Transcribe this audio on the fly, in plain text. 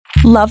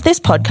Love this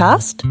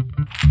podcast?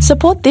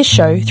 Support this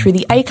show through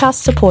the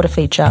Acast supporter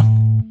feature.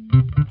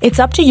 It's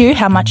up to you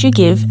how much you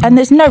give, and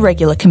there's no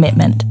regular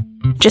commitment.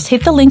 Just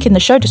hit the link in the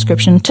show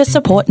description to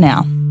support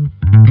now.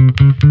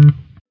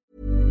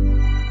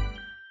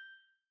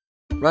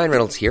 Ryan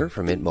Reynolds here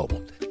from Mint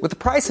Mobile. With the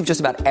price of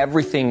just about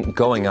everything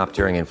going up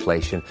during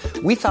inflation,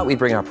 we thought we'd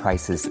bring our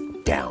prices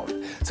down.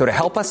 So to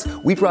help us,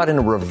 we brought in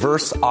a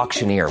reverse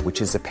auctioneer, which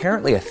is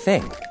apparently a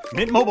thing.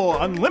 Mint Mobile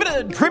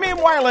Unlimited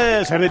Premium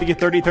Wireless. How to get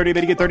 30, 30,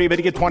 bit to get 30, bit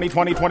to get 20,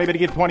 20, 20, bit to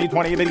get 20,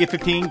 20, bit to get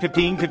 15,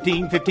 15,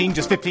 15, 15,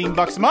 just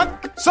 $15 a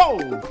month?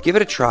 Sold! Give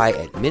it a try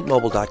at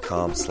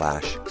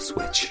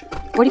mintmobile.com/switch.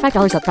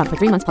 $45 up front for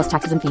 3 months plus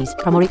taxes and fees.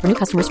 Promo rate for new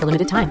customers for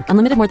limited time.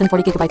 Unlimited more than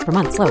 40 gigabytes per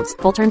month. Slows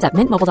full terms at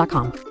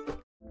mintmobile.com.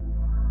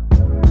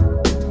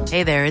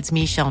 Hey there, it's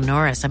Michelle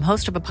Norris. I'm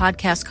host of a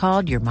podcast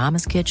called Your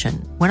Mama's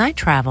Kitchen. When I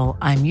travel,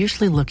 I'm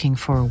usually looking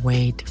for a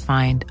way to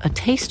find a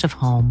taste of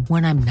home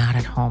when I'm not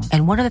at home.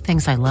 And one of the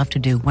things I love to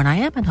do when I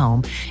am at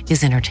home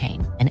is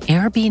entertain. And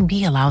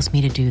Airbnb allows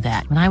me to do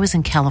that. When I was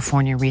in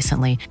California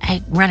recently,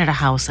 I rented a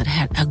house that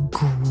had a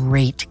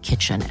great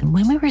kitchen. And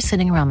when we were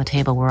sitting around the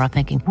table, we were all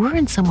thinking, we're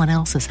in someone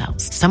else's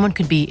house. Someone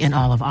could be in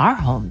all of our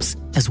homes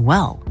as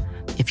well.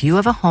 If you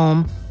have a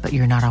home, but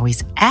you're not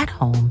always at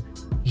home,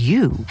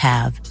 you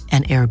have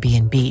an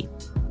Airbnb.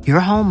 Your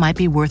home might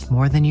be worth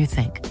more than you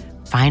think.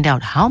 Find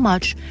out how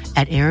much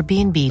at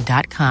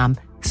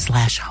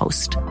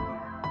airbnb.com/host.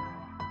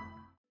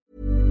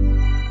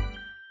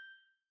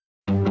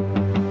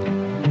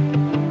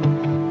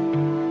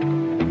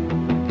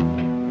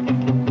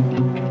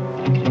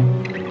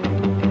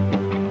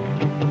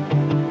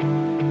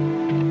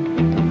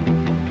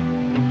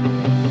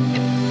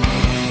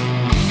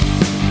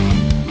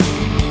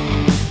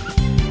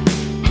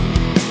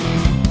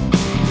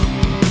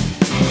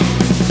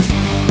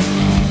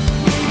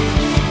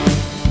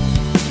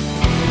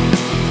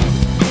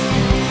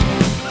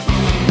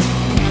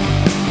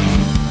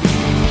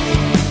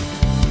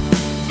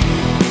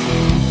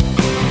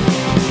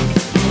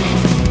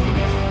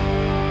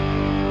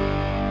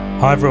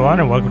 Hi everyone,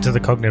 and welcome to the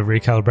Cognitive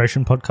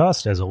Recalibration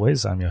Podcast. As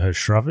always, I'm your host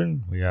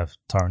Shravan. We have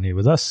Taran here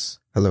with us.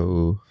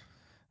 Hello.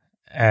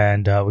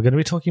 And we're going to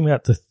be talking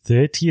about the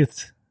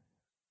 30th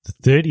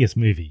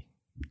movie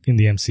in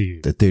the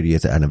MCU. The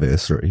 30th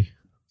anniversary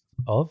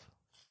of?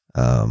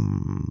 The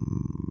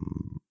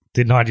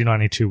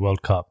 1992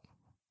 World Cup.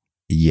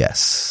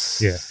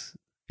 Yes. Yeah.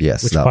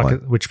 Yes,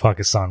 which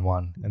Pakistan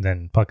won, and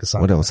then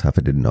Pakistan. What else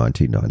happened in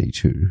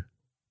 1992?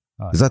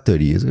 Oh, is that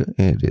 30 years ago?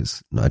 Yeah, it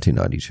is.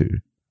 1992.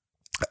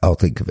 I'll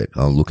think of it.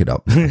 I'll look it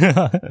up.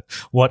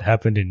 What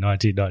happened in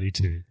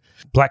 1992?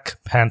 Black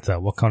Panther,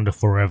 Wakanda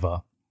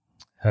Forever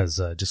has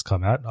just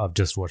come out. I've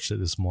just watched it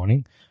this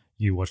morning.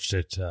 You watched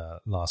it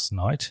last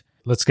night.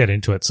 Let's get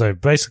into it. So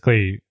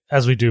basically,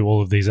 as we do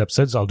all of these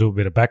episodes, I'll do a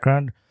bit of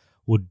background.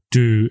 We'll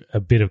do a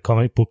bit of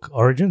comic book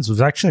origins.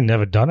 We've actually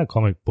never done a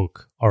comic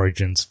book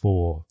origins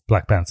for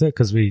Black Panther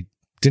because we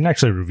didn't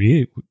actually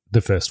review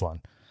the first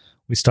one.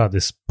 We started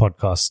this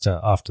podcast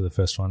after the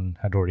first one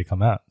had already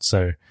come out.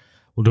 So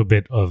we'll do a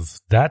bit of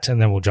that, and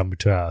then we'll jump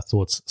into our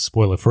thoughts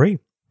spoiler-free.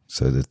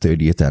 So the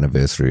 30th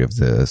anniversary of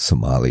the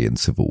Somalian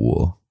Civil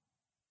War.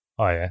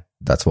 Oh, yeah.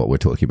 That's what we're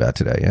talking about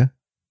today, yeah?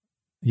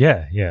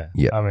 Yeah.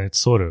 I mean, it's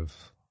sort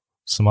of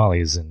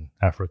Somalia is in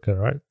Africa,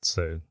 right?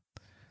 So,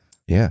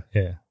 yeah.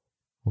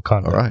 Well,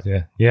 kind of. All right.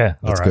 Yeah.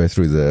 Let's go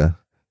through the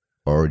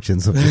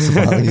origins of the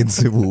Somalian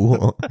Civil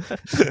War.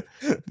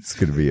 It's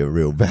going to be a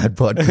real bad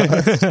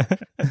podcast.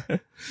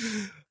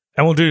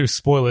 And we'll do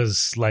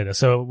spoilers later.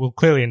 So we'll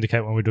clearly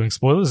indicate when we're doing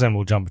spoilers, and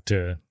we'll jump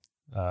to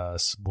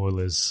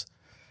spoilers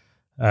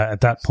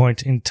at that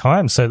point in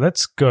time. So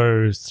let's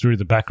go through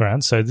the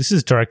background. So this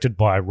is directed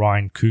by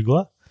Ryan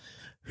Coogler,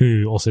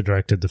 who also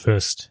directed the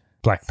first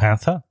Black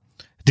Panther.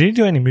 Did he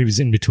do any movies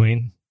in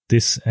between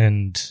this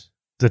and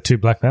the two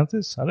Black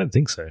Panthers? I don't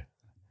think so. I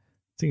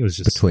think it was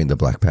just... Between the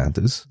Black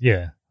Panthers?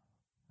 Yeah.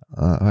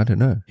 I don't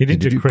know. He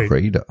did do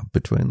Creed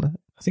between that?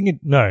 I think he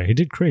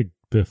did Creed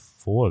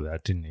before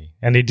that, didn't he?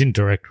 And he didn't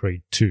direct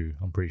Creed 2,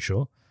 I'm pretty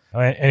sure.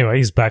 Anyway,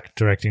 he's back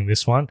directing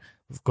this one.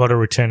 We've got a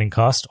returning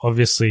cast.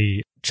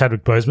 Obviously,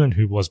 Chadwick Boseman,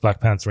 who was Black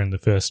Panther in the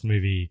first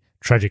movie,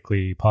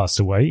 tragically passed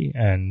away.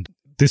 And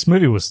this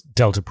movie was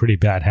dealt a pretty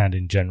bad hand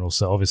in general.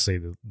 So obviously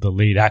the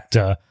lead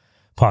actor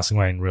passing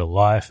away in real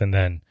life, and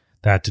then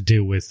they had to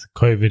deal with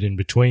COVID in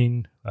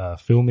between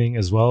filming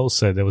as well.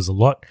 So there was a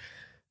lot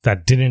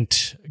that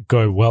didn't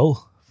go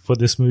well for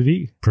this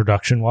movie,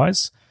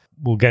 production-wise.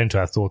 We'll get into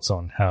our thoughts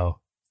on how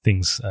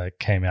things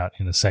came out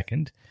in a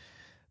second.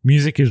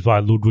 Music is by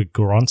Ludwig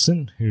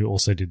Göransson, who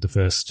also did the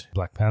first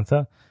Black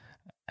Panther.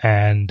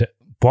 And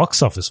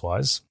box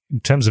office-wise, in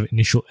terms of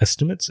initial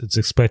estimates, it's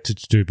expected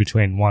to do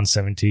between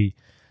 170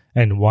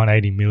 and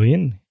 180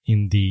 million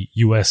in the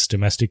US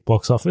domestic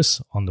box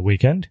office on the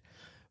weekend,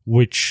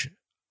 which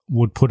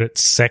would put it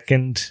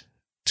second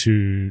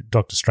to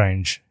Doctor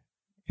Strange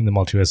in the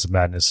Multiverse of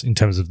Madness in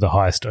terms of the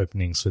highest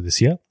openings for this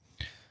year.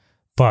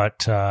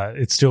 But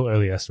it's still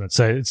early estimates.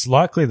 So it's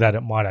likely that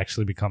it might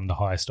actually become the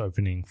highest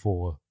opening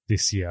for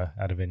this year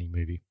out of any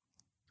movie.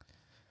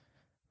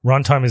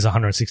 Runtime is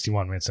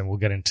 161 minutes, and we'll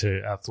get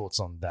into our thoughts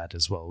on that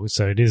as well.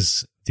 So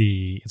it's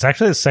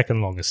actually the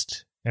second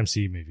longest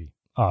MCU movie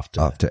after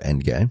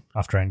Endgame.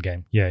 After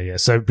Endgame, yeah.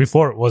 So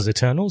before it was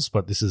Eternals,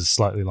 but this is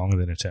slightly longer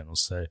than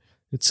Eternals. So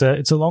it's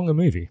a longer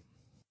movie.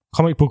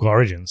 Comic book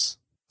origins.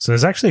 So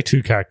there's actually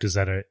two characters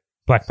that are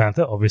Black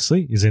Panther,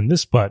 obviously, is in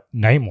this, but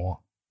Namor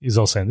is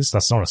also in this.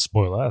 That's not a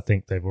spoiler. I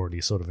think they've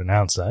already sort of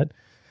announced that.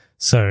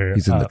 So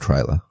He's in the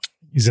trailer.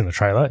 He's in the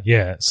trailer,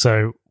 yeah.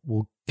 So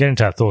we'll get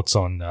into our thoughts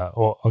on,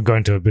 or I'll go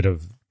into a bit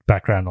of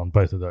background on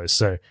both of those.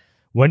 So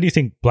when do you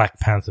think Black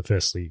Panther,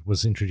 firstly,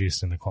 was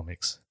introduced in the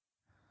comics?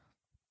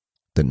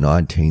 The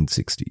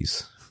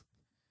 1960s.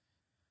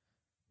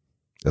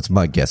 That's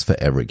my guess for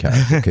every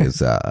character,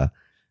 because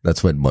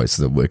that's when most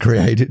of them were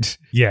created.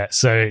 Yeah,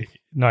 so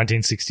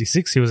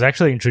 1966, he was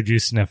actually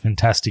introduced in a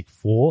Fantastic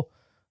Four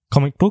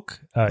comic book.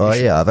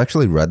 Yeah, I've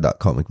actually read that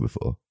comic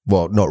before.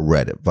 Well, not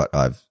read it, but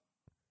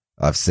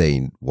I've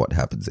seen what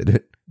happens in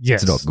it.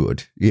 Yes. It's not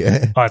good.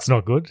 Yeah. Oh, it's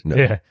not good? No.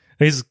 Yeah.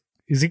 Is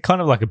he kind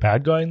of like a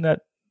bad guy in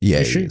that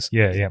issue? He is.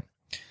 Yeah.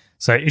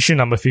 So issue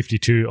number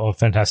 52 of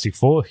Fantastic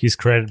Four, he's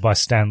created by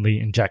Stan Lee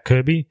and Jack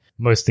Kirby.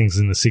 Most things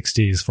in the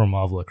 60s from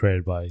Marvel are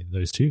created by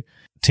those two.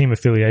 Team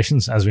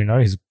affiliations, as we know,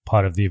 he's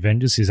part of the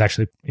Avengers. He's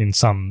actually in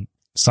some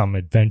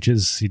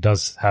adventures he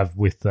does have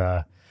with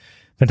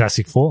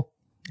Fantastic Four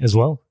as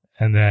well.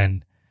 And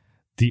then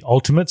the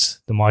Ultimates,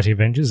 the Mighty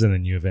Avengers, and the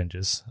New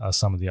Avengers are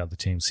some of the other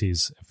teams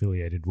he's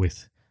affiliated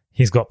with.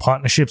 He's got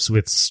partnerships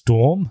with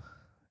Storm,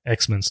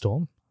 X-Men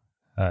Storm,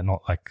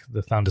 not like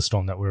the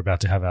thunderstorm that we're about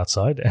to have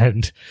outside,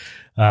 and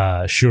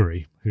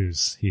Shuri,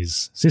 who's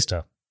his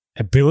sister.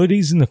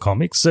 Abilities in the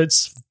comics, so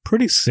it's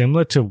pretty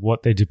similar to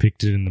what they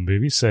depicted in the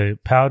movie. So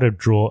power to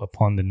draw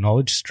upon the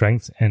knowledge,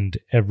 strength, and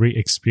every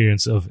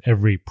experience of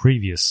every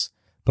previous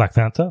Black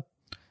Panther,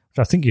 which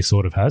I think he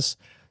sort of has.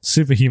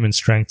 Superhuman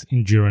strength,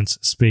 endurance,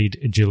 speed,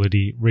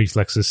 agility,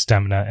 reflexes,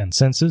 stamina, and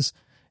senses.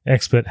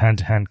 Expert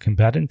hand-to-hand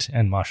combatant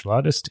and martial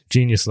artist.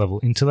 Genius-level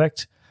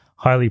intellect.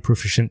 Highly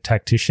proficient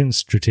tactician,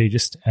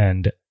 strategist,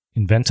 and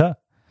inventor.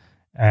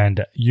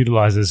 And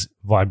utilizes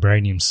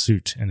vibranium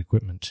suit and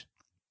equipment.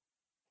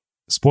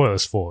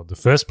 Spoilers for the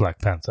first Black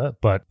Panther,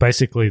 but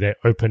basically they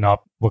open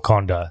up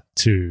Wakanda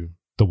to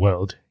the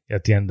world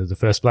at the end of the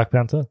first Black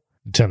Panther.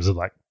 In terms of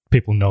like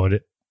people know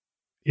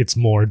it's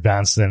more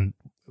advanced than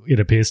it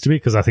appears to be,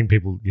 because I think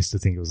people used to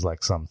think it was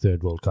like some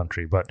third world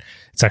country, but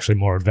it's actually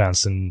more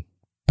advanced than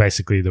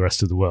basically the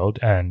rest of the world.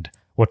 And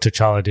what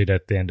T'Challa did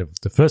at the end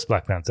of the first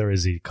Black Panther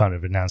is he kind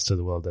of announced to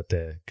the world that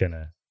they're going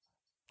to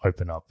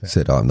open up.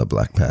 Said, I'm the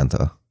Black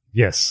Panther.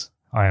 Yes,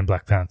 I am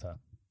Black Panther.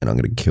 And I'm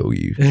going to kill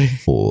you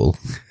all.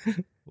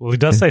 Well, he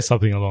does say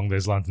something along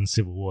those lines in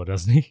Civil War,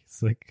 doesn't he?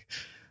 It's like,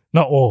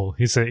 not all.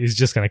 He said he's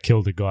just going to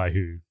kill the guy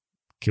who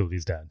killed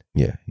his dad.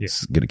 Yeah,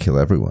 he's going to kill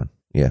everyone.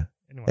 Yeah.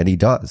 Anyway. And he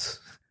does.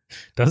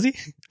 Does he?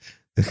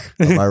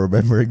 Am I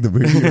remembering the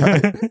movie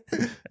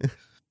right?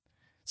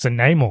 So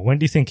Namor, when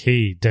do you think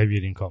he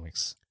debuted in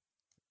comics?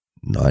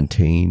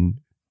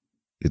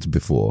 It's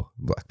before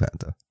Black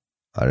Panther.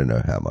 I don't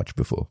know how much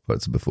before, but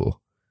it's before.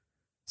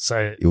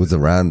 So it was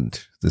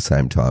around the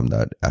same time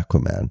that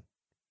Aquaman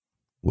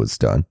was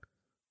done.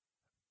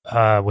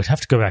 We'd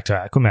have to go back to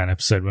our Aquaman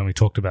episode when we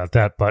talked about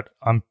that, but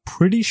I'm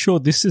pretty sure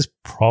this is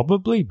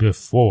probably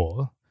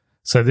before.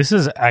 So this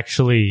is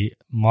actually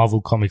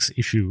Marvel Comics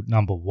issue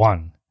number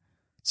 1.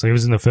 So he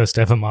was in the first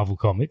ever Marvel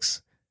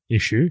Comics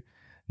issue,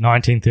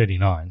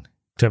 1939,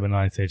 October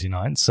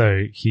 1939.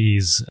 So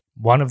he's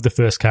one of the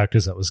first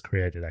characters that was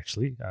created,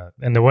 actually.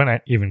 And they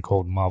weren't even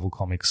called Marvel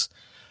Comics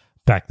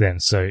back then.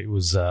 So it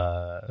was...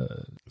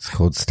 it's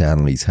called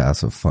Stanley's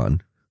House of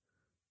Fun.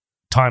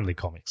 Timely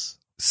Comics.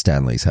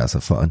 Stanley's House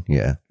of Fun,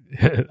 yeah.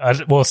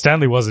 Well,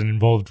 Stanley wasn't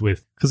involved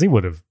with... Because he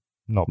would have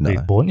not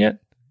been born yet.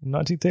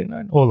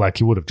 1939, or like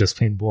he would have just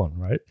been born,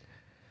 right?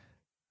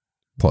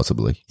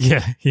 Possibly.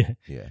 Yeah. It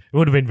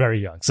would have been very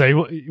young.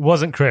 So it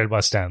wasn't created by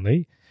Stan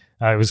Lee.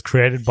 It was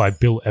created by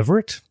Bill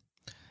Everett,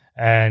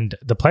 and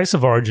the place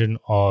of origin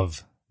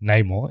of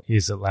Namor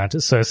is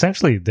Atlantis. So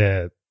essentially,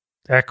 the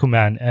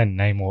Aquaman and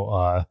Namor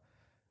are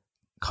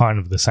kind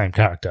of the same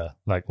character.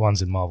 Like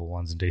one's in Marvel,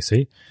 one's in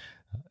DC,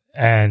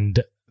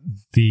 and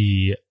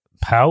the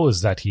powers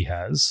that he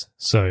has,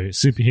 so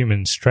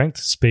superhuman strength,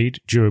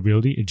 speed,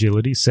 durability,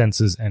 agility,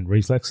 senses and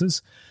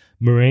reflexes,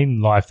 marine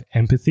life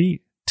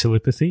empathy,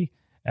 telepathy,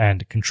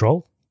 and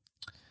control,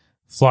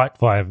 flight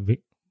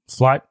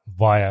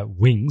via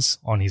wings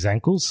on his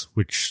ankles,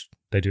 which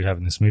they do have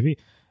in this movie,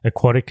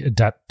 aquatic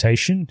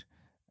adaptation,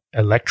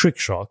 electric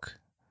shock,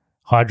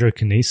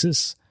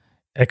 hydrokinesis,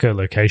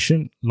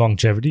 echolocation,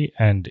 longevity,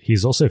 and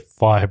he's also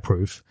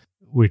fireproof,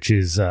 which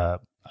is, I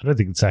don't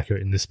think it's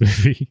accurate in this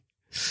movie.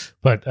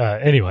 But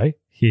anyway,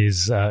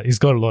 he's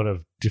got a lot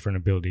of different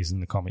abilities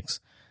in the comics.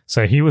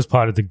 So he was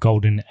part of the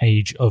golden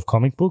age of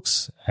comic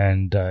books,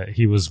 and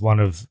he was one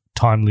of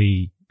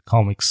Timely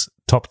Comics'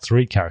 top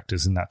 3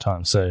 characters in that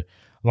time. So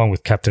along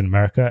with Captain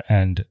America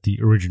and the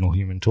original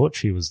Human Torch,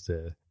 he was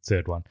the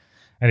third one.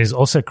 And he's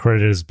also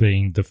credited as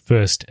being the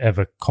first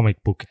ever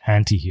comic book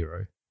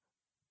anti-hero.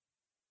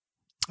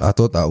 I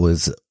thought that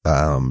was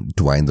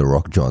Dwayne The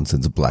Rock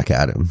Johnson's Black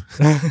Adam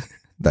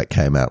that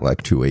came out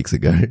like 2 weeks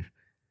ago.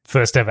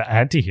 First ever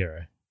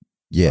anti-hero.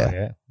 Yeah. Oh,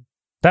 yeah.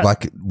 That,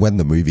 Like when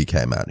the movie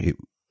came out,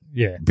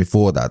 yeah.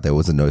 before that, there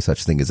was no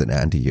such thing as an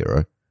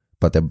anti-hero.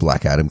 But then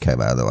Black Adam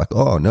came out, they're like,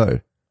 oh no,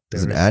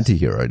 there's an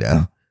anti-hero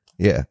now.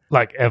 Yeah.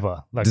 Like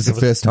ever. Like This is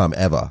the first time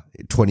ever,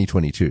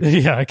 2022.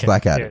 Yeah, okay.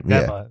 Black Adam, yeah.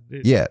 Never.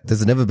 Yeah,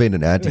 there's never been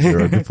an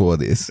anti-hero before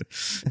this.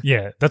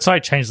 Yeah, that's why I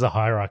changed the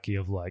hierarchy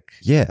of like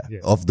Yeah,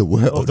 of the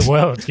world. of the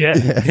world. Yeah.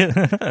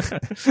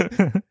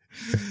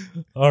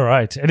 All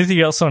right.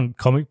 Anything else on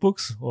comic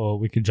books, or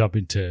we can jump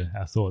into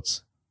our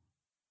thoughts?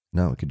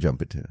 No, we can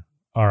jump into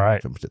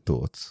thoughts.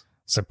 thoughts.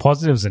 So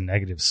positives and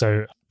negatives.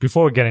 So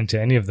before we get into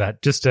any of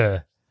that, just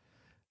a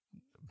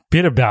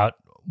bit about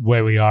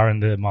where we are in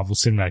the Marvel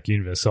Cinematic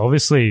Universe. So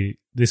obviously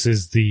this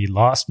is the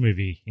last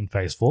movie in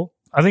Phase 4.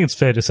 I think it's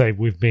fair to say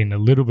we've been a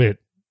little bit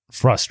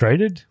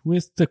frustrated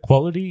with the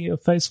quality of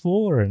Phase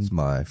 4. And It's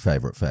my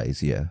favorite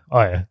phase, yeah.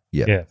 oh yeah,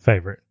 Yeah. yeah,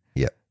 favorite.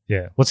 Yeah.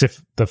 Yeah. What's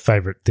the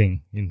favorite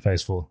thing in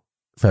Phase 4?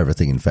 Favorite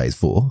thing in Phase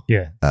 4?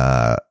 Yeah.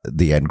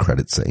 The end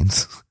credit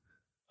scenes.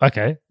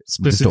 Okay.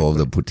 Just all of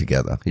them put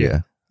together,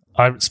 yeah.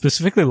 I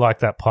specifically like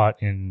that part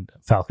in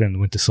Falcon and the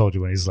Winter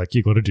Soldier when he's like,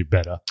 you got to do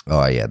better.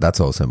 Oh, yeah,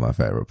 that's also my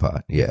favorite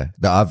part, yeah.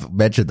 No, I've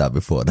mentioned that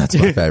before. That's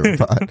my favorite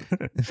part.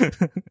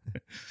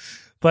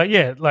 But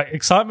yeah, like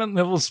excitement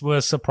levels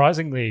were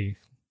surprisingly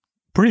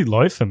pretty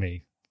low for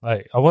me.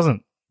 Like I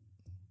wasn't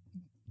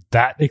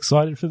that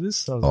excited for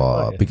this. I was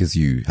like, Because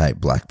you hate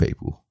black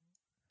people.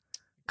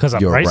 Because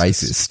I'm You're racist.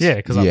 racist. Yeah,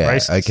 because I'm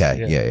racist.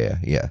 Okay,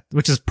 yeah.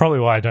 Which is probably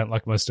why I don't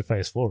like most of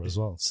Phase 4 as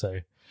well. So,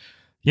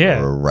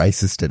 yeah. You're a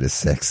racist and a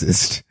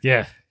sexist.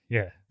 Yeah.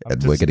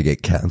 And we're going to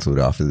get cancelled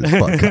after this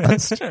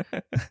podcast.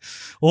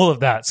 All of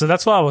that. So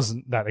that's why I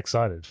wasn't that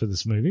excited for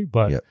this movie.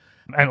 But Yep.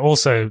 And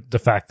also the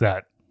fact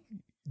that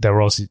they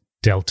were also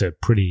dealt a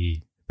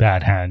pretty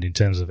bad hand in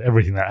terms of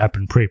everything that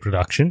happened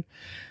pre-production.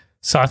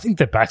 So I think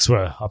their backs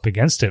were up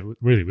against it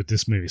really with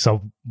this movie. So I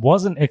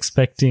wasn't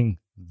expecting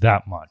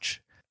that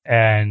much.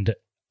 And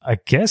I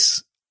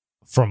guess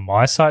from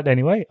my side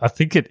anyway, I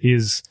think it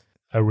is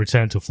a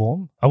return to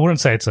form. I wouldn't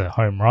say it's a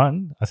home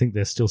run. I think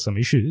there's still some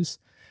issues,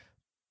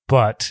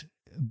 but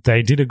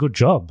they did a good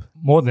job.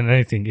 More than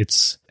anything,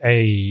 it's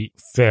a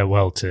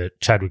farewell to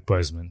Chadwick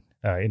Boseman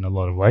in a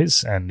lot of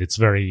ways. And it's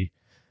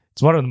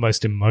one of the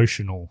most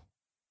emotional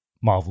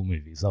Marvel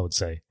movies, I would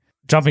say.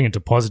 Jumping into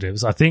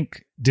positives, I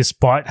think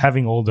despite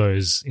having all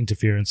those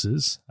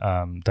interferences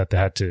that they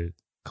had to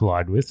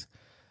collide with,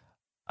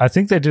 I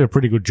think they did a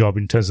pretty good job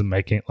in terms of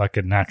making it like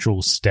a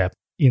natural step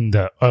in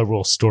the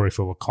overall story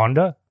for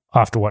Wakanda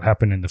after what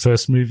happened in the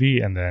first movie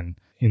and then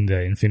in the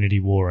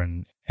Infinity War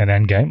and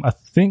Endgame. I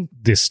think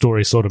this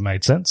story sort of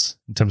made sense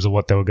in terms of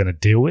what they were going to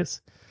deal with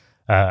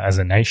as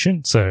a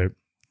nation. So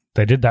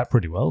they did that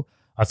pretty well.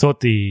 I thought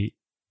the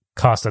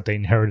cast that they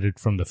inherited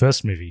from the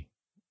first movie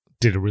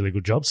did a really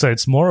good job. So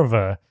it's more of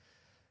a,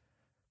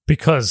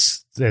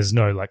 because there's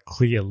no like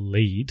clear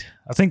lead.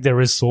 I think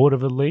there is sort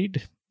of a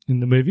lead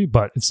in the movie,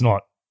 but it's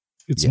not.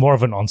 It's more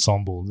of an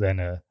ensemble than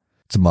a.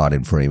 It's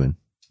Martin Freeman,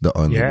 the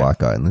only white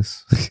guy in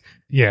this.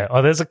 Yeah.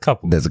 Oh, there's a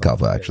couple. There's a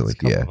couple, actually.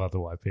 There's a couple of other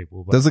white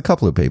people. But There's a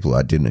couple of people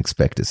I didn't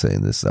expect to see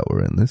in this that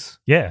were in this.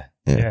 Yeah.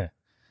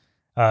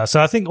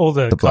 So I think all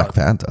the Black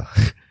Panther.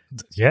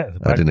 Yeah.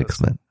 I didn't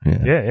expect.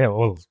 Yeah. Yeah.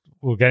 Well,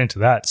 we'll get into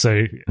that.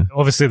 So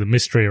obviously the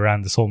mystery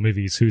around this whole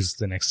movie is who's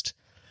the next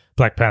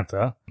Black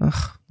Panther.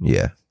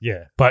 Yeah.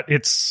 Yeah. But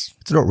it's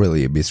not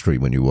really a mystery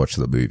when you watch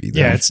the movie, though.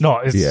 Yeah, it's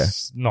not.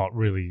 It's not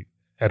really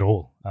at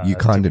all. You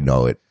kind of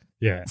know it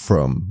Yeah.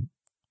 from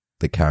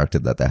the character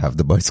that they have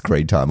the most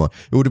screen time on.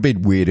 It would have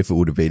been weird if it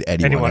would have been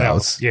anyone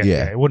else.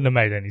 Yeah. It wouldn't have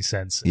made any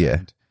sense. Yeah.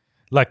 And,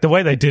 like the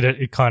way they did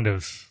it, it kind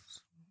of,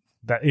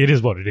 that it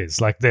is what it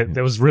is. Like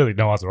there was really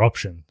no other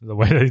option the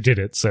way they did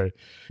it. So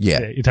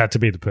it had to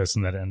be the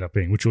person that it ended up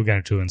being, which we'll get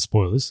into in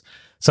spoilers.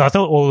 So I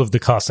thought all of the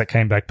cast that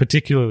came back,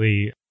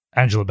 particularly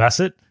Angela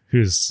Bassett,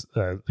 who's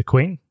the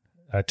Queen,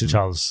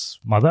 T'Challa's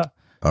mother.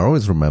 I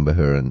always remember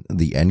her in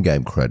the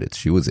Endgame credits.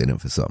 She was in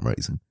it for some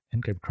reason.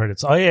 Endgame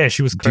credits. Oh yeah,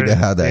 she was credited. Do you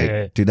know how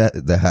they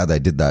how they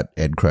did that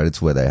end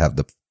credits where they have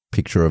the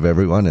picture of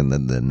everyone and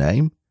then the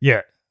name?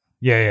 Yeah.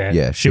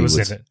 Yeah. She was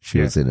in it. She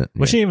was in it.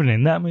 Was she even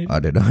in that movie? I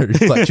don't know.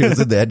 But she was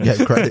in the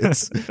Endgame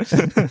credits.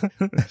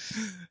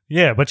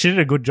 Yeah, but she did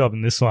a good job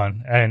in this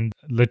one. And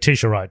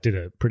Letitia Wright did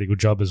a pretty good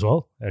job as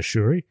well as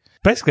Shuri.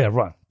 Basically,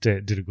 everyone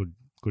did a good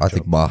job. I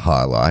think my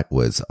highlight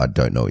was, I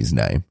don't know his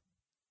name,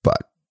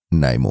 but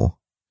Namor.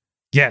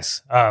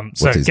 Yes.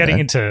 So getting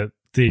into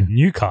the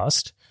new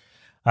cast,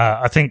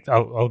 I think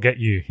I'll get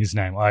you his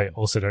name. I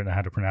also don't know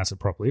how to pronounce it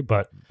properly,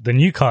 but the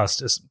new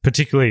cast is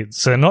particularly,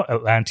 so they're not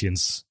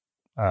Atlanteans.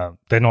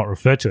 They're not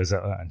referred to as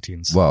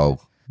Atlanteans.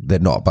 Well, they're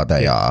not, but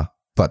they are.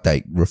 But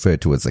they refer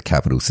to as the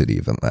capital city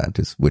of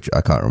Atlantis, which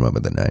I can't remember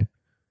the name.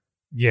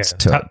 Yeah,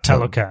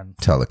 Talocan.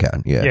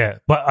 Talocan, yeah. Yeah,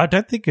 but I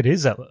don't think it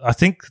is. I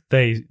think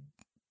they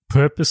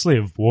purposely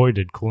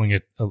avoided calling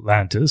it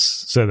Atlantis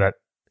so that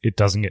it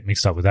doesn't get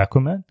mixed up with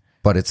Aquaman.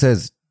 But it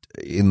says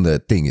in the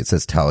thing, it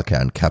says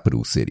Talocan,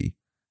 capital city.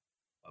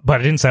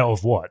 But it didn't say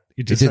of what.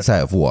 It did say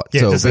of what.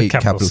 Yeah, so it it'll just said be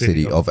capital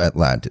city of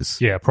Atlantis.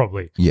 Yeah,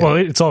 probably. Yeah. Well,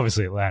 it's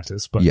obviously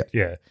Atlantis, but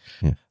yeah.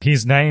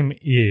 His name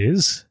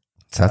is...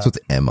 Starts with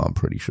M, I'm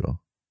pretty sure.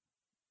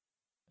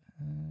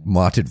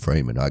 Martin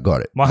Freeman, I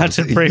got it.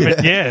 Martin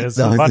Freeman, yeah.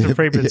 So That was Martin it,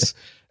 Freeman's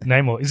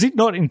name. Is he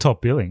not in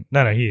top billing?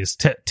 No, he is.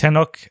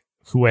 Tenoch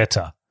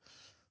Huerta.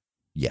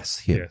 Yes,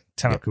 him. Yeah,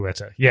 Tenoch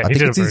Huerta. Yeah, I he think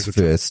did it's a very his good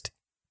job. first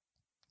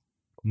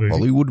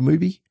Movie.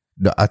 movie.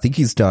 No, I think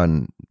he's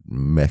done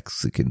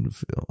Mexican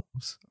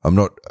films. I'm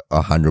not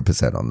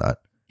 100% on that.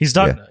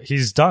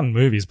 He's done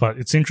movies, but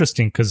it's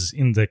interesting because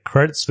in the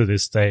credits for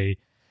this, they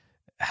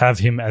have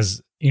him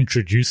as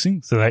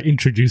introducing. So they're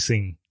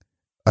introducing.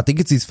 I think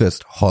it's his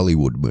first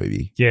Hollywood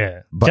movie.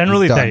 Yeah. But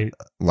Generally, he's done,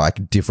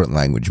 like different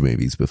language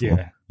movies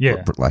before.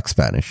 Yeah. Like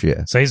Spanish,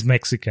 yeah. So he's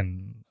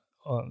Mexican.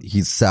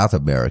 He's South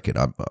American.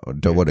 I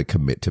don't want to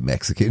commit to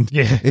Mexican.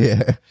 Yeah.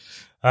 Yeah.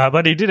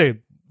 But he did a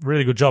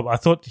really good job. I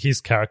thought his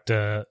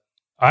character,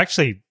 I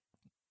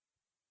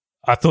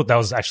thought that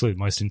was actually the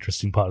most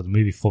interesting part of the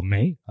movie for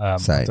me.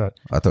 Same.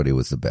 I thought he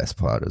was the best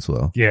part as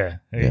well. Yeah.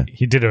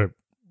 He did a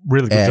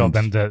really good job.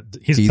 And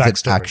his he's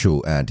backstory. an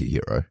actual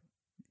anti-hero.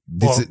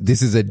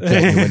 This is a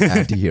genuine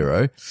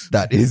anti-hero.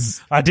 That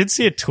is. I did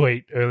see a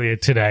tweet earlier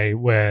today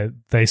where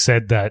they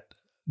said that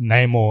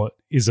Namor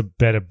is a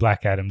better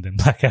Black Adam than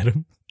Black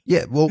Adam.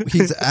 Yeah, well,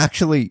 he's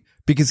actually,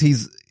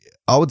 because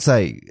I would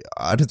say,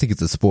 I don't think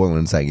it's a spoiler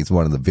in saying he's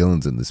one of the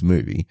villains in this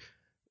movie,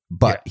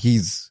 but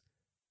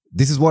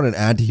this is what an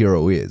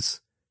anti-hero is.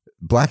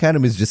 Black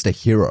Adam is just a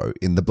hero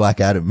in the Black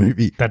Adam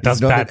movie. That does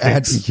he's not bad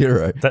an things.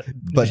 anti-hero,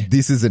 but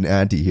this is an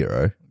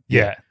anti-hero.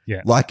 Yeah.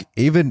 Like,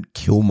 even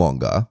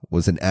Killmonger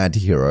was an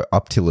anti-hero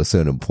up till a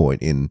certain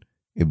point in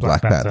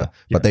Black Panther.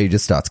 But then he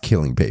just starts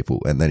killing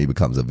people and then he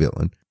becomes a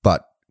villain.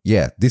 But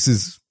yeah,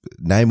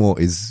 Namor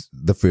is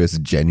the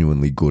first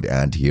genuinely good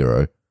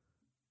anti-hero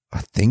I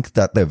think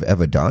that they've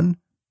ever done.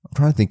 I'm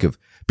trying to think of,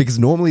 because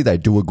normally they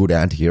do a good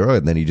anti-hero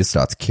and then he just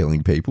starts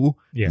killing people.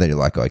 Yeah. And then you're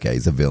like, okay,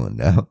 he's a villain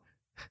now.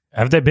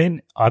 Have there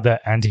been other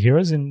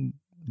anti-heroes in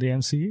the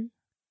MCU?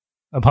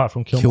 Apart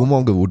from Killmonger?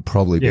 Killmonger would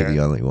probably be the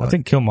only one. I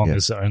think Killmonger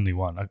is the only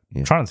one.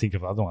 I'm trying to think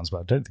of other ones, but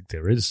I don't think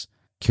there is.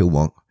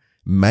 Killmonger.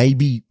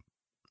 Maybe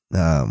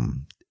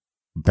Baron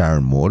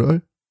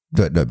Mordo?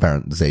 No,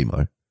 Baron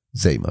Zemo.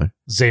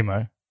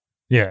 Zemo.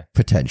 Yeah.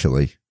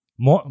 Potentially.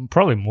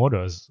 Probably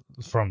Mordo is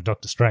from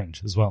Doctor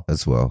Strange as well.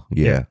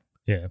 Yeah.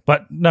 Yeah.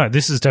 But no,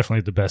 this is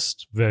definitely the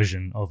best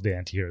version of the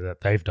anti-hero that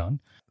they've done.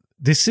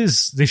 This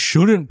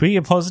shouldn't be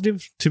a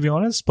positive, to be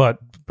honest, but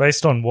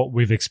based on what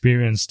we've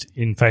experienced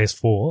in Phase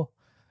 4,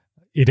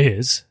 it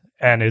is,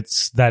 and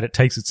it's that it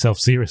takes itself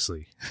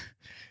seriously.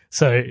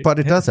 But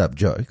it does have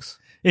jokes.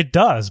 It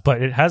does,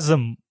 but it has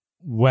them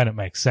when it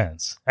makes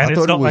sense. And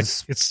it's not like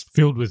it's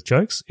filled with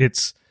jokes.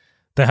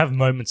 They have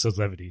moments of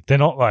levity. They're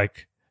not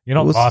like, you're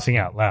not laughing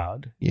out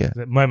loud. Yeah.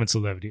 They're moments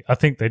of levity. I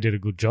think they did a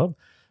good job.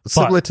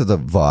 Similar to the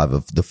vibe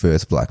of the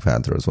first Black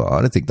Panther as well.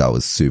 I don't think that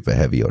was super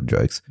heavy on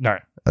jokes. No.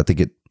 I think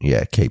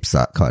it keeps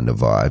that kind of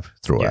vibe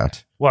throughout.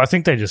 Yeah. Well, I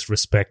think they just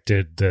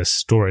respected the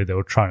story they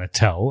were trying to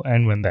tell,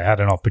 and when they had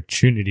an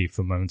opportunity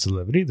for moments of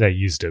levity, they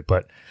used it.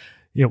 But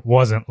it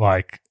wasn't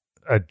like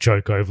a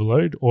joke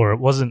overload, or it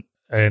wasn't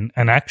an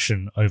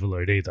action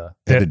overload either.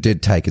 And it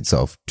did take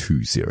itself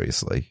too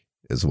seriously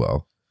as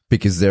well,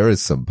 because there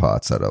is some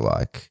parts that are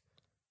like,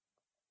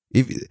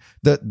 if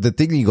the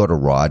thing you got to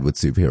ride with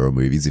superhero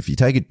movies, if you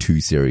take it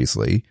too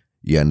seriously,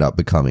 you end up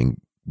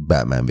becoming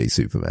Batman v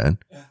Superman,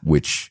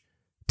 which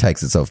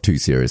takes itself too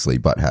seriously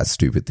but has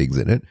stupid things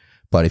in it.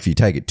 But if you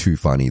take it too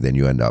funny, then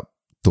you end up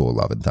Thor: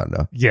 Love and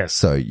Thunder. Yes.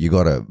 So you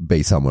got to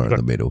be somewhere in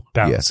the middle.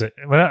 Balance it.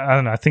 Well, I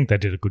don't know. I think they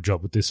did a good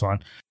job with this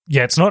one.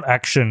 Yeah, it's not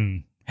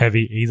action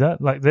heavy either.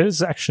 Like,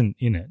 there's action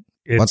in it.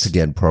 Once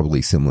again,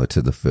 probably similar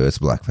to the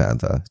first Black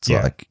Panther.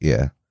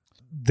 It's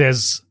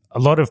there's a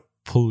lot of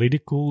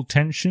political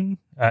tension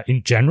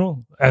in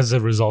general as a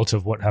result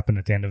of what happened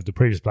at the end of the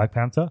previous Black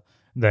Panther.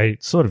 They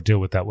sort of deal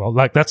with that well.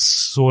 Like, that's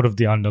sort of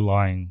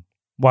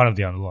one of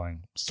the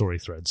underlying story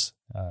threads.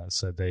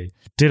 So they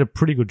did a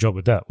pretty good job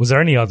with that. Was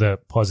there any other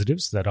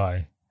positives that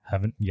I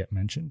haven't yet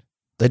mentioned?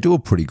 They do a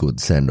pretty good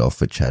send-off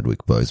for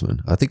Chadwick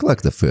Boseman. I think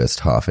like the first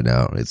half an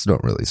hour, it's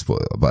not really a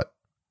spoiler, but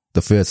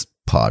the first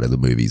part of the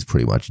movie is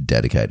pretty much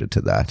dedicated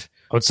to that.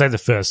 I would say the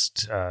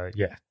first,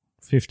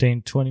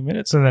 15, 20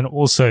 minutes, and then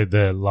also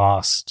the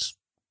last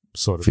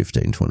sort of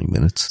 15, 20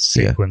 minutes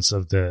sequence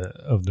of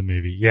the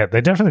movie. Yeah,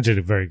 they definitely did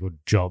a very good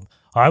job.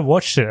 I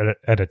watched it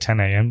at a 10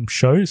 a.m.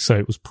 show, so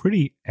it was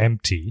pretty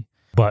empty,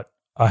 but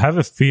I have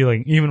a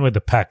feeling, even with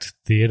the packed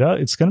theater,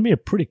 it's going to be a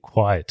pretty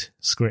quiet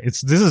screen.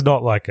 This is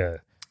not like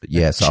a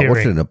so I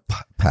watched it in a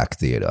packed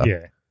theater.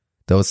 Yeah,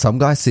 there was some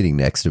guy sitting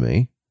next to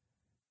me,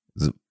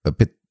 a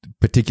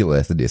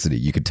particular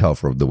ethnicity. You could tell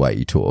from the way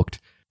he talked.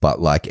 But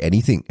like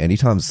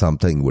anytime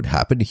something would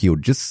happen, he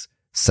would just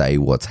say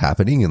what's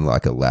happening in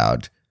like a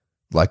loud,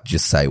 like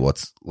just say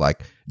what's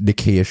like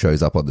Nakia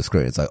shows up on the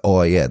screen. It's like,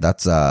 oh yeah,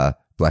 that's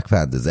Black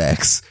Panther's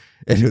X,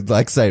 and he would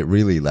like say it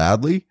really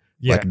loudly.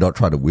 Yeah. Like not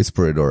trying to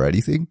whisper it or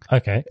anything.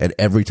 Okay. And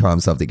every time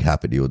something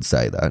happened, he would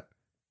say that.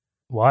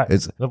 Why?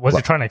 It's- Was he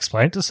like- trying to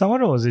explain it to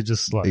someone, or was he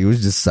just like, He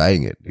was just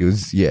saying it. It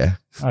was, yeah.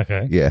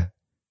 okay, Yeah.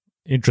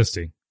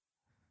 interesting.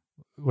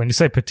 When you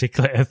say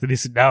particular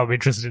ethnicity, now I'm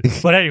interested.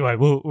 But anyway,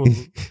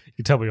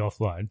 you tell me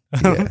offline.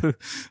 Yeah.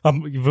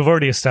 We've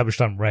already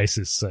established I'm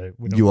racist, so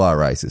we don't, You are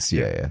racist.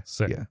 Yeah.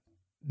 So yeah.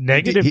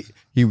 negative.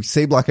 He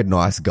seemed like a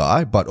nice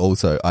guy, but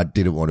also I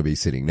didn't want to be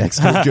sitting next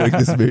to him during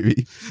this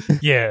movie.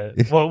 Yeah.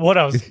 Well, what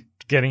I was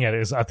getting at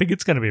is I think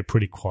it's going to be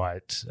pretty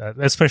quiet,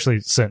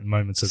 especially certain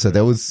moments. So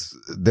there was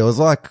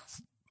like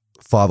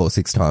 5 or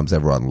 6 times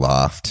everyone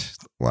laughed,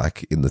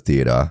 like in the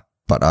theater.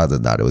 But other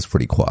than that, it was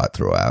pretty quiet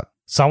throughout.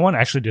 Someone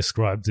actually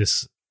described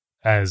this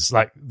as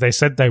like they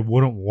said they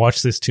wouldn't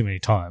watch this too many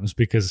times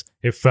because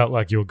it felt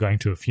like you were going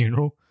to a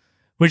funeral,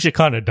 which it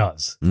kind of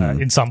does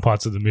in some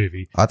parts of the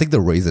movie. I think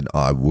the reason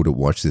I wouldn't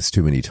watch this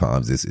too many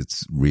times is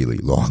it's really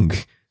long.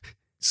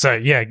 So,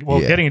 yeah, well,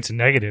 Yeah. getting into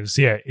negatives,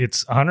 yeah,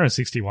 it's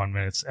 161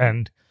 minutes,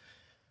 and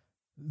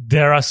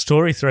there are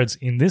story threads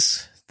in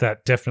this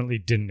that definitely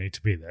didn't need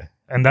to be there.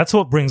 And that's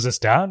what brings us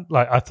down.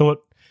 Like, I thought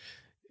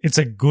it's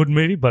a good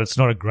movie, but it's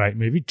not a great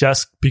movie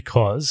just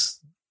because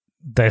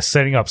they're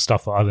setting up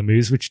stuff for other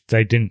movies, which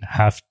they didn't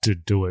have to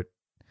do it,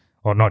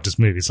 or not just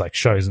movies, like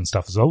shows and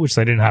stuff as well, which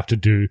they didn't have to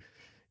do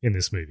in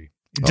this movie.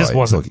 It just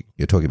wasn't.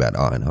 You're talking about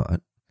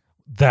Ironheart.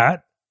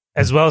 That,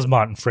 as well as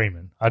Martin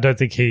Freeman. I don't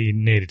think he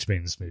needed to be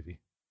in this movie.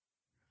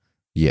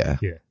 Yeah.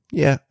 Yeah.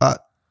 Yeah.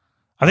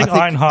 I think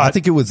Ironheart. I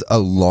think it was a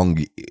long.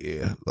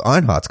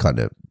 Ironheart's kind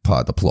of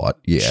part of the plot.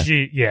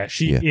 Yeah.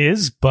 She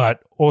is,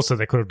 but also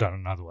they could have done it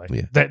another way.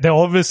 Yeah. They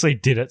obviously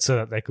did it so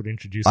that they could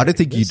introduce. I don't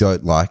think you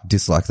don't.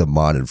 dislike the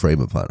Martin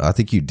Freeman part. I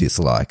think you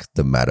dislike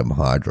the Madam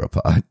Hydra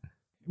part.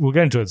 We'll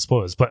get into it in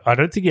spoilers, but I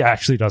don't think he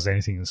actually does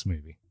anything in this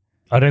movie.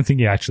 I don't think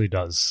he actually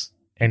does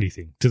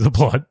anything to the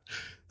plot.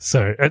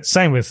 So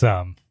same with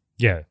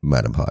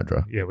Madam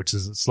Hydra. yeah, which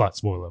is a slight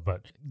spoiler,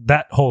 but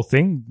that whole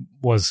thing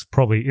was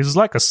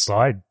like a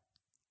side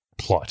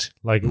plot.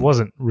 Like it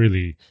wasn't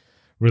really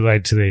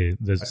related to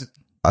the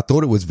I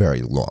thought it was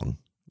very long.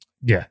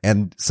 yeah.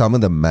 And some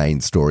of the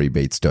main story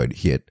beats don't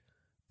hit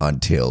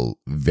until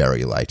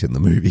very late in the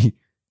movie.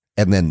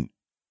 And then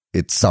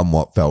it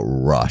somewhat felt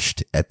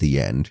rushed at the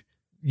end.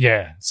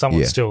 Yeah,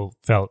 someone Yeah. still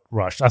felt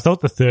rushed. I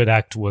thought the third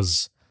act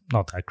was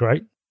not that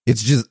great.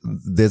 It's just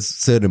there's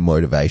certain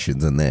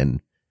motivations and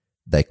then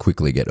they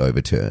quickly get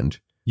overturned.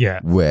 Yeah.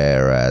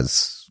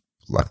 Whereas,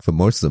 like, for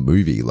most of the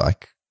movie,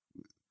 like,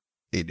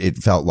 it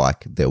felt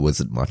like there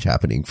wasn't much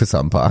happening for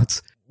some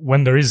parts.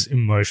 When there is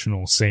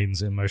emotional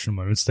scenes, emotional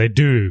moments, they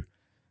do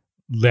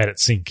let it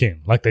sink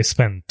in. Like they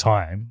spend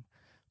time,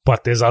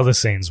 but there's other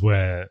scenes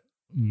where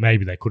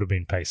maybe they could have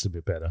been paced a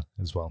bit better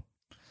as well.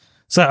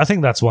 So I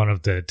think that's one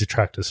of the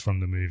detractors from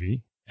the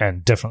movie,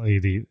 and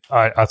definitely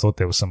I thought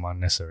there was some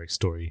unnecessary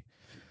story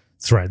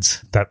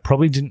threads that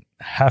probably didn't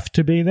have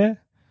to be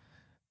there.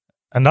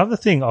 Another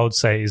thing I would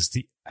say is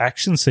the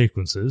action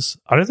sequences.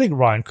 I don't think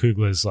Ryan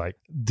Coogler is like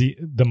the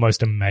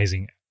most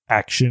amazing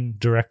action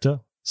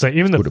director. So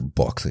even Good at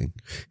boxing.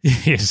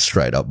 yes,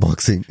 Straight up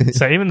boxing.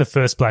 so even the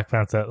first Black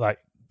Panther, like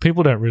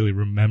people don't really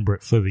remember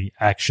it for the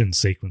action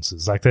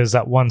sequences. Like there's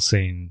that one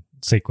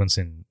sequence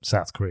in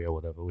South Korea or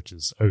whatever, which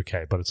is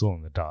okay, but it's all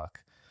in the dark.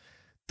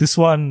 This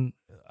one,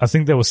 I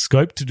think there was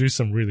scope to do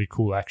some really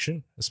cool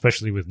action,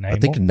 especially with Namor. I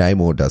think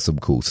Namor does some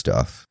cool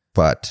stuff,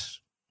 but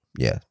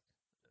yeah,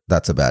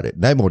 that's about it.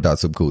 Namor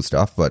does some cool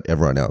stuff, but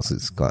everyone else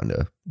is kind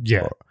of...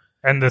 yeah.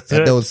 And the And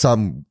third there was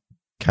some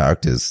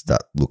characters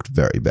that looked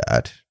very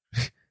bad.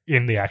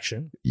 in the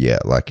action. Yeah,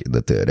 like in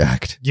the third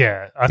act.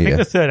 Yeah. I think Yeah.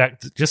 the third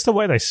act, just the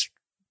way they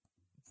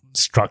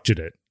structured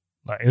it,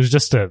 like it was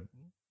just a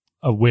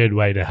weird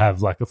way to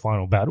have like a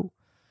final battle.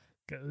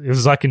 It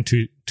was like in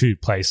two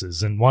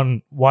places, and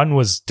one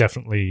was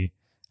definitely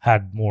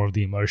had more of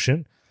the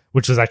emotion,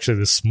 which was actually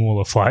the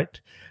smaller fight,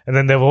 and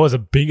then there was a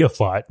bigger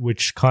fight,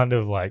 which kind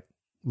of like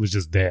was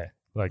just there.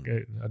 Like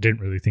I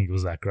didn't really think it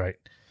was that great,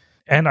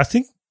 and I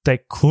think they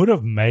could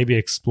have maybe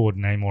explored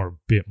Namor a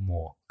bit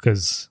more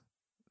because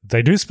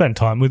they do spend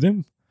time with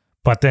him,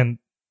 but then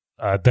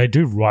they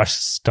do rush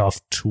stuff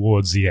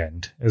towards the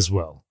end as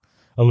well,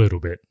 a little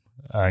bit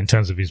in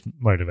terms of his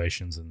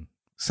motivations and.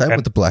 Same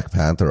with the Black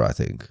Panther, I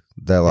think.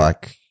 They're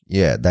like,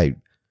 yeah,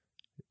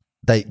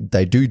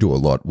 they do a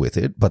lot with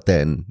it, but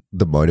then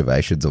the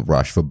motivations of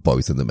rush for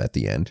both of them at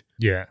the end.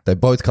 Yeah. They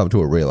both come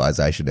to a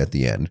realization at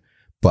the end,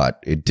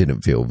 but it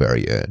didn't feel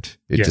very earned.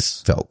 It Yes.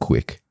 just felt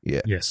quick.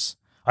 Yeah. Yes.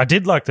 I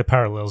did like the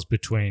parallels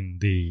between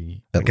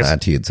the I guess,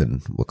 Atlanteans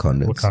and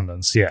Wakandans.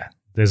 Wakandans. Yeah.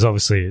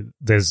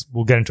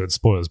 We'll get into it in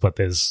spoilers, but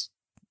there's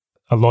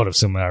a lot of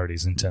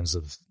similarities in terms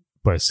of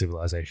both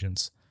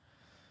civilizations.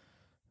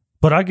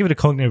 But I give it a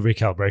cognitive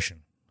recalibration.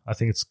 I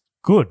think it's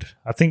good.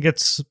 I think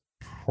it's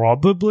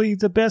probably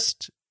the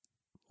best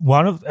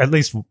one of at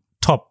least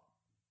top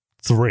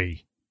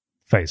 3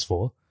 Phase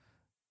 4,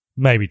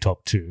 maybe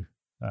top 2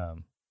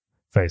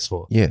 Phase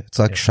 4. Yeah, it's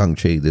like Yeah.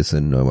 Shang-Chi, this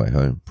and No Way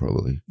Home,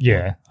 probably.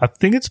 Yeah, I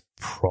think it's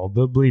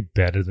probably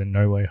better than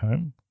No Way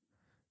Home.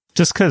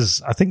 Just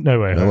because I think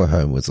No Way No Way Home.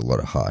 Home was a lot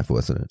of hype,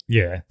 wasn't it?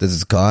 Yeah. There's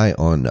this guy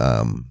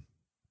on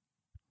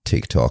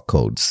TikTok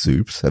called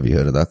Soups. Have you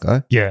heard of that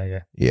guy?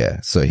 Yeah.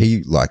 Yeah. So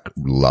he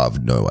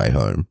loved No Way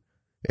Home.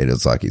 It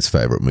was his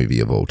favorite movie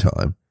of all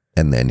time.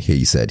 And then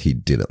he said he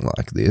didn't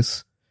like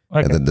this.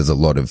 Okay. And then there's a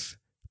lot of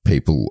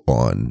people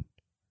on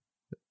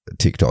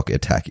TikTok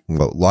attacking,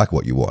 like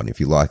what you want. If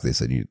you like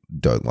this and you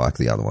don't like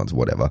the other ones,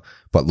 whatever.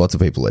 But lots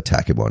of people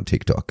attack him on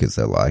TikTok because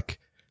they're like,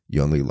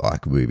 you only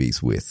like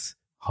movies with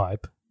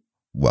Hype.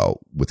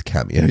 with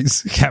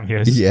cameos.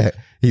 Cameos. Yeah.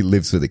 He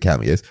lives for the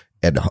cameos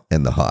and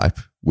the hype,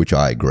 which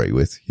I agree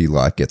with. He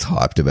gets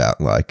hyped about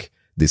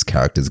this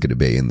character's going to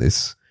be in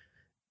this,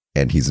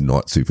 and he's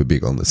not super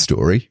big on the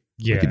story.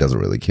 Yeah. He doesn't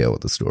really care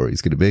what the story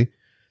is going to be.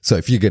 So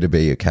if you're going to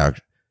be a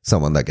character,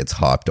 someone that gets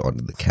hyped on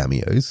the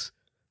cameos,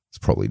 it's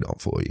probably not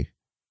for you.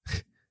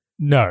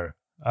 No.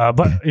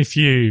 But if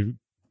you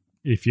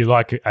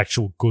like an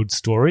actual good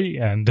story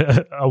and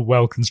a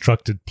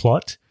well-constructed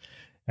plot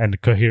and a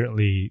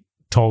coherently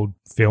told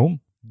film,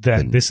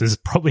 then this is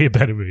probably a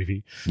better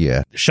movie.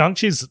 Yeah.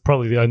 Shang-Chi's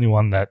probably the only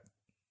one that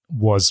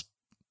was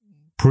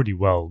pretty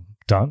well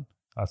done,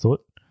 I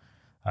thought,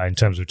 in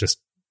terms of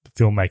just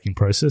filmmaking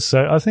process.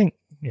 So I think,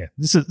 yeah,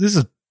 this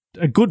is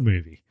a good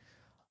movie.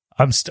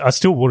 I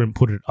still wouldn't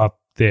put it up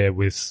there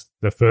with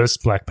the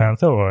first Black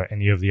Panther or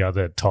any of the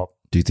other top.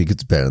 Do you think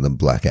it's better than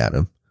Black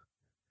Adam?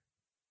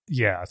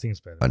 Yeah, I think it's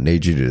better. I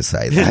need you to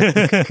say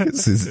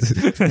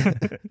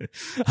that.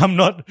 I'm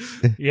not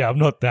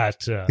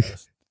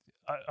that.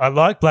 I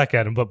like Black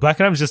Adam, but Black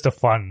Adam is just a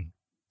fun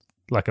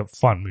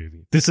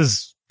movie. This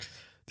has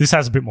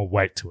a bit more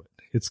weight to it.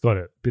 It's got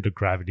a bit of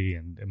gravity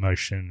and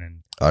emotion,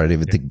 and I don't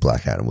even think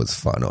Black Adam was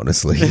fun,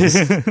 honestly.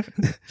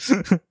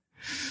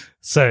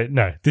 So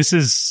no, this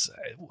is.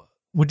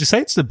 Would you say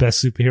it's the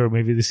best superhero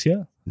movie this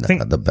year? No, I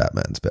think, the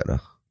Batman's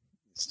better.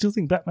 still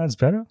think Batman's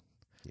better.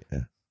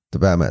 Yeah, the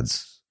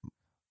Batman's.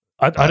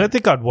 I don't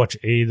think I'd watch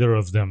either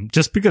of them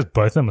just because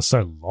both of them are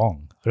so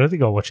long. I don't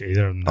think I'll watch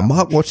either of them. I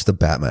might watch the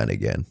Batman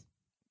again.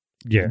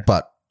 Yeah,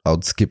 but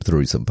I'll skip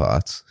through some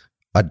parts.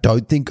 I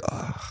don't think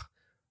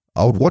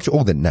I would watch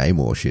all the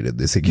Namor shit in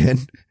this again.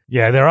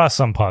 Yeah, there are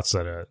some parts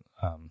that are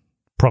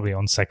probably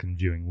on second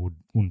viewing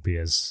wouldn't be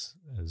as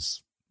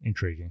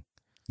intriguing.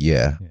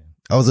 Yeah.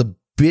 I was a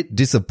bit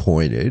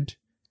disappointed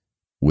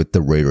with the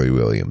Riri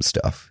Williams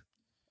stuff.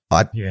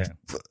 I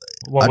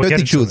don't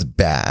think she was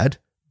bad,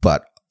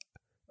 but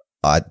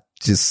I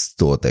just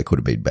thought there could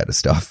have been better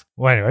stuff.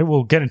 Well, anyway,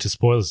 we'll get into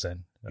spoilers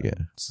then. Yeah.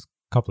 It's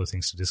a couple of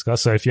things to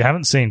discuss. So if you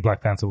haven't seen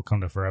Black Panther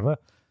Wakanda Forever,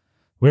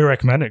 we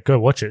recommend it. Go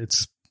watch it.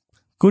 It's a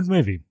good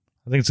movie.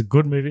 I think it's a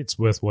good movie. It's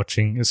worth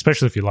watching,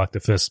 especially if you like the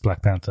first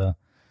Black Panther.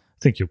 I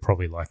think you'll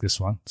probably like this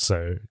one.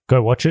 So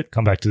go watch it,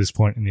 come back to this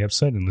point in the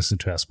episode and listen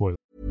to our spoilers.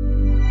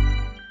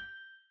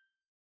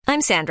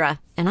 I'm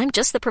Sandra, and I'm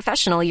just the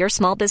professional your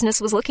small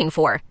business was looking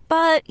for.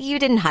 But you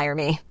didn't hire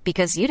me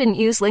because you didn't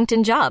use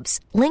LinkedIn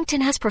Jobs.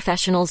 LinkedIn has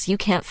professionals you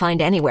can't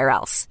find anywhere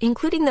else,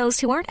 including those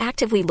who aren't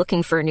actively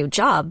looking for a new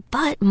job,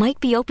 but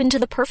might be open to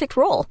the perfect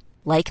role,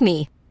 like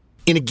me.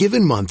 In a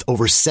given month,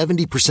 over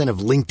 70% of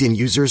LinkedIn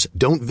users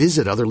don't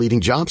visit other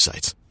leading job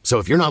sites. So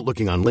if you're not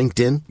looking on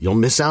LinkedIn, you'll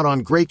miss out on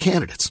great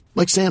candidates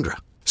like Sandra.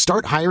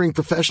 Start hiring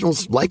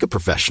professionals like a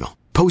professional.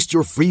 Post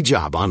your free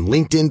job on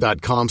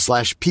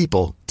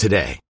linkedin.com/people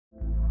today.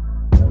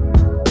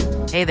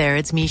 Hey there,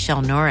 it's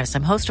Michelle Norris.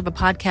 I'm host of a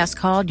podcast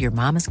called Your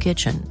Mama's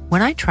Kitchen.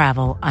 When I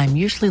travel, I'm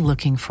usually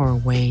looking for a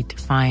way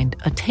to find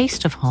a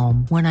taste of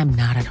home when I'm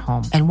not at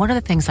home. And one of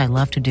the things I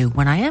love to do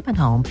when I am at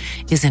home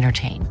is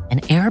entertain.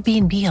 And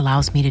Airbnb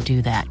allows me to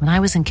do that. When I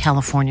was in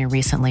California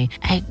recently,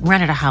 I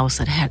rented a house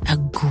that had a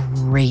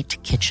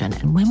great kitchen.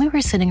 And when we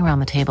were sitting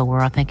around the table, we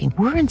were all thinking,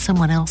 we're in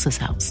someone else's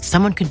house.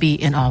 Someone could be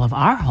in all of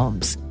our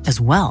homes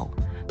as well.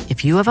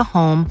 If you have a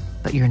home,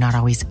 but you're not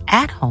always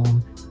at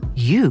home,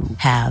 you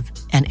have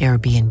an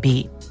Airbnb.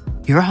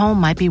 Your home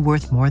might be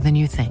worth more than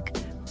you think.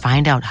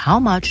 Find out how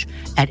much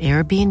at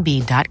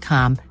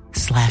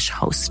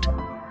airbnb.com/host.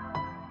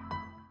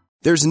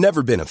 There's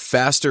never been a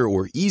faster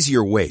or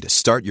easier way to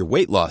start your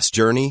weight loss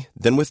journey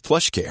than with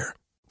PlushCare.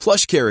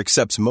 PlushCare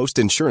accepts most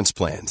insurance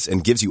plans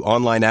and gives you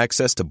online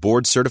access to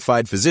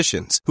board-certified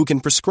physicians who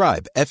can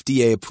prescribe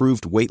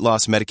FDA-approved weight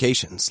loss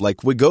medications like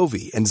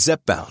Wegovy and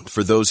Zepbound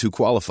for those who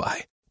qualify.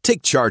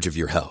 Take charge of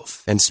your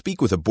health and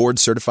speak with a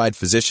board-certified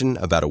physician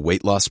about a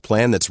weight loss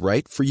plan that's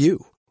right for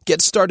you.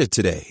 Get started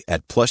today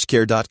at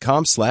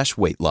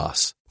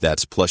plushcare.com/weight-loss.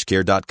 That's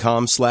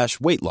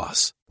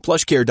plushcare.com/weight-loss.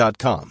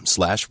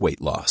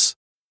 plushcare.com/weight-loss.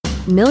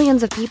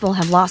 Millions of people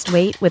have lost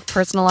weight with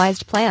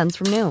personalized plans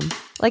from Noom.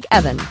 Like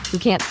Evan, who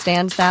can't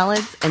stand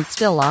salads and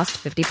still lost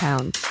 50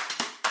 pounds.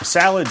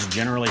 Salads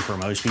generally for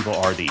most people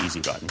are the easy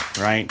button,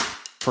 right?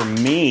 For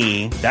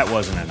me, that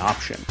wasn't an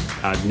option.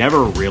 I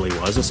never really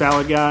was a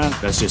salad guy.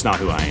 That's just not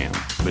who I am.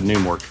 But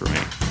Noom worked for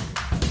me.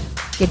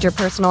 Get your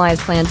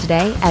personalized plan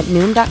today at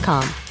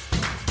Noom.com.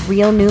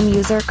 Real Noom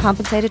user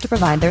compensated to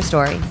provide their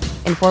story.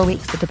 In 4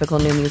 weeks, the typical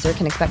Noom user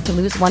can expect to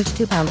lose 1 to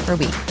 2 pounds per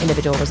week.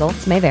 Individual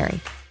results may vary.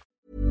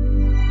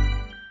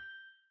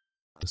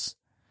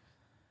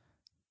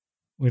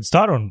 we'd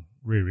start on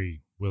Riri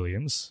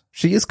Williams.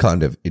 She is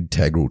kind of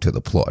integral to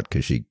the plot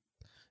because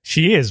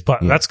she is, but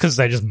that's because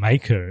they just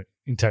make her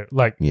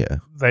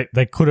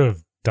they could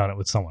have done it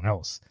with someone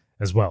else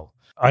as well.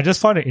 I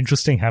just find it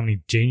interesting how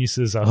many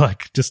geniuses are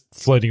like just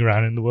floating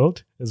around in the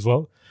world as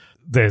well.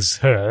 There's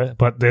her,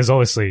 but there's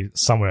obviously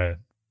somewhere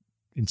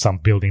in some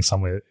building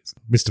somewhere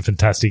Mr.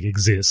 Fantastic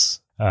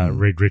exists,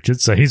 Reed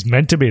Richards. So he's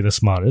meant to be the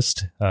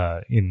smartest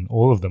in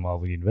all of the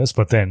Marvel Universe,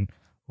 but then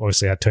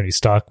obviously our Tony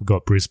Stark, we've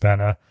got Bruce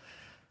Banner,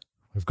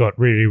 we've got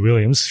Riri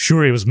Williams.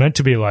 Shuri was meant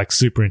to be like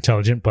super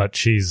intelligent, but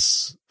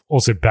she's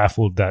also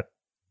baffled that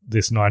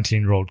this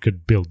 19-year-old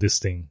could build this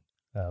thing.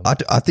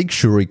 I think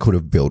Shuri could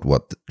have built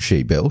what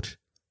she built,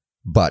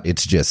 but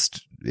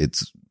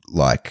it's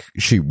like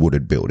she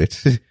wouldn't build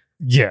it.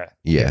 Yeah.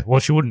 Yeah. Well,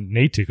 she wouldn't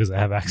need to because they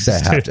have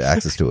access to it.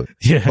 access to it.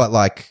 Yeah. But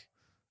like,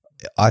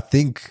 I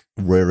think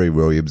Riri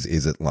Williams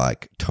isn't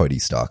like Tony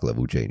Stark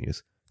level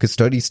genius. Because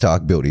Tony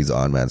Stark built his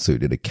Iron Man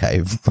suit in a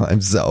cave by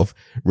himself.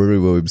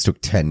 Riri Williams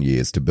took 10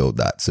 years to build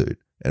that suit.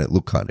 And it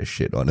looked kind of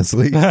shit,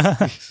 honestly.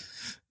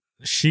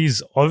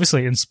 She's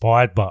obviously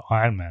inspired by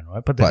Iron Man,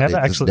 right? But they never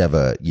actually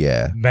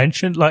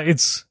mentioned, like,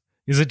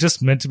 is it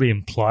just meant to be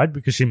implied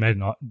because she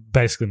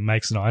basically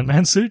makes an Iron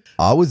Man suit?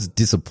 I was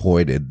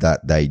disappointed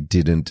that they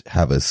didn't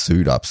have a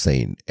suit up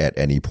scene at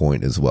any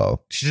point as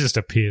well. She just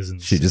appears in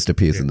the suit. She just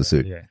appears in the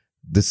suit. Yeah.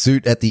 The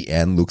suit at the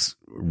end looks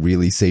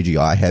really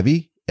CGI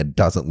heavy. It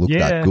doesn't look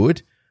that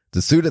good.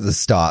 The suit at the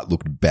start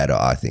looked better,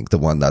 I think. The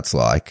one that's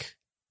like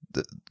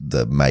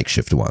the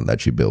makeshift one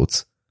that she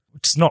builds.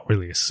 It's not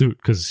really a suit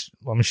because,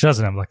 I mean, she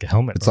doesn't have like a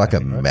helmet. It's like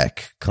a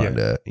mech kind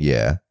of,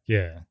 yeah.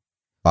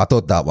 I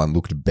thought that one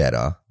looked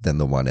better than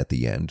the one at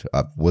the end.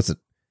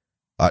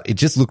 It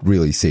just looked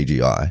really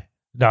CGI.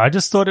 No, I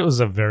just thought it was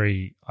a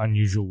very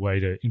unusual way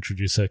to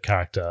introduce her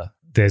character.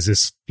 There's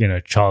this,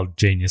 child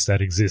genius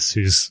that exists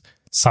who's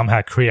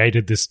somehow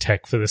created this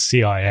tech for the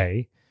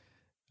CIA,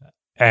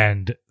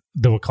 and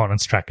the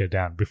Wakandans track her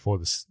down before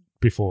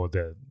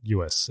the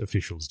US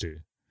officials do.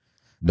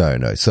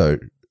 No. So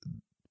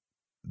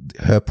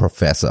her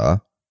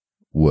professor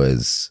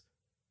was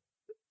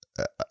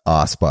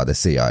asked by the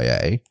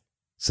CIA.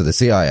 So the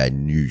CIA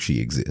knew she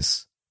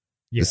exists.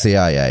 Yeah. The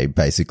CIA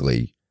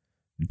basically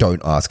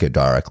don't ask her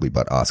directly,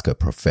 but ask her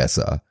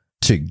professor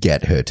to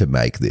get her to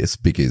make this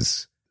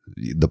because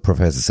the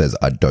professor says,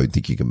 I don't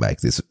think you can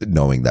make this,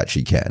 knowing that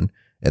she can.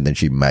 And then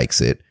she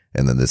makes it,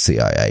 and then the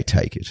CIA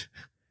take it.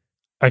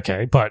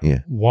 Okay, but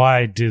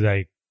why do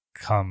they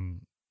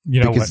come?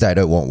 Because they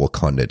don't want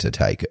Wakanda to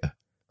take her.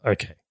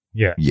 Okay,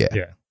 yeah.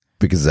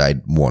 Because they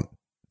want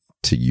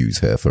to use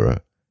her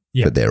for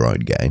their own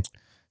gain.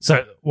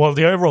 So,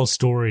 the overall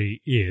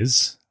story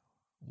is,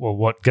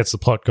 what gets the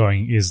plot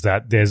going is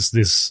that there's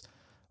this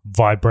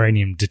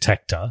vibranium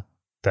detector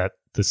that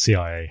the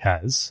CIA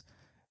has,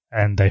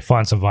 and they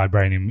find some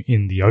vibranium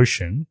in the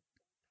ocean,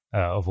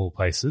 of all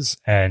places,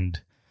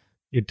 and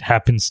it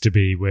happens to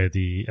be where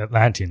the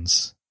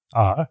Atlanteans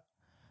are.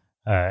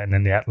 And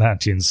then the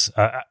Atlanteans,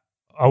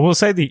 I will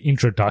say the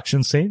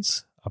introduction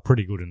scenes are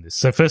pretty good in this.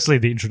 So firstly,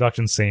 the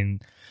introduction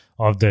scene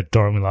of the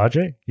Dora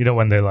Milaje,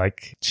 when they're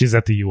like, she's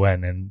at the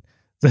UN and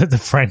the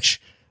French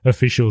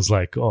officials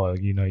like, oh,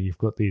 you've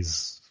got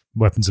these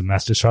weapons of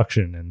mass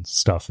destruction and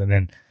stuff. And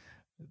then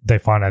they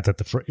find out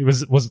that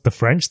was it the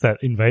French that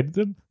invaded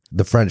them?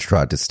 The French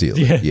tried to steal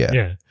it.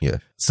 Yeah.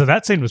 So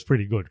that scene was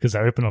pretty good because they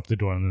open up the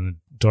door and then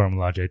the Dora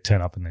Milaje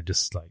turn up and they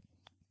just like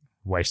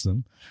waste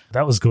them.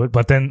 That was good.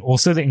 But then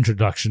also the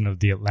introduction of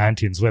the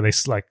Atlanteans where they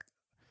come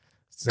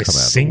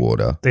out of the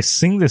water. They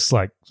sing this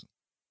like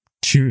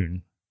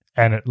tune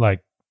and it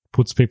like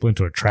puts people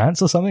into a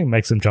trance or something,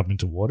 makes them jump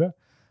into water,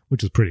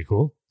 which is pretty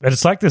cool. And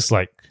it's like this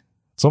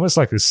it's almost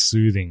like this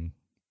soothing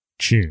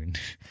tune,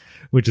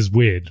 which is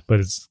weird, but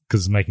it's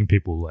because it's making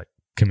people like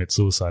commit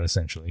suicide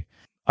essentially.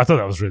 I thought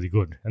that was really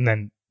good. And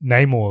then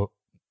Namor,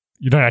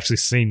 you don't actually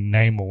see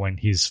Namor when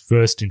he's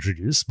first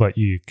introduced, but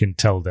you can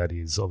tell that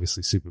he's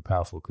obviously super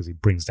powerful because he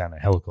brings down a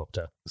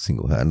helicopter.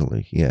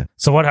 Single-handedly, yeah.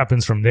 So what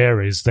happens from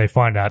there is they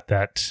find out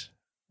that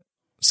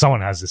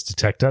someone has this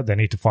detector. They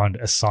need to find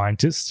a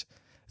scientist.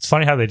 It's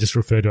funny how they just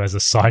refer to her as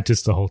a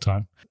scientist the whole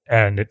time.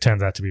 And it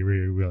turns out to be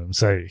Riri Williams.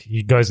 So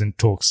he goes and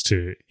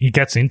he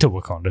gets into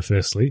Wakanda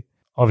firstly.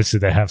 Obviously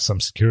they have some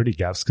security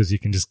gaps because you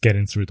can just get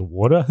in through the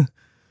water.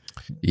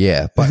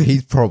 Yeah, but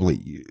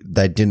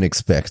they didn't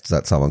expect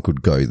that someone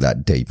could go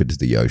that deep into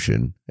the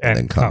ocean and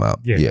then come up.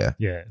 Yeah.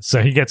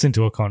 So he gets into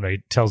Wakanda. He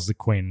tells the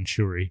Queen and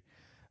Shuri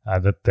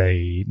that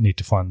they need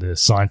to find the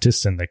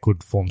scientists and they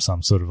could form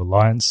some sort of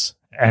alliance.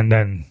 And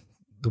then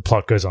the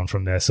plot goes on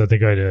from there. So they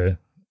go to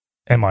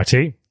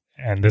MIT,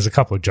 and there's a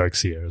couple of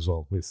jokes here as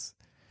well with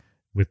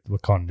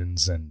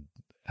Wakandans and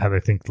how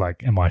they think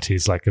like MIT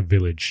is like a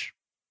village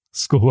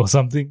school or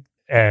something.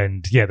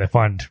 And they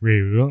find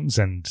Riri Williams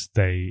and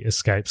they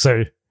escape.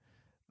 So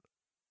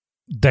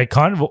they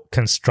kind of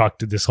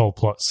constructed this whole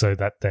plot so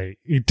that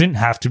it didn't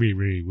have to be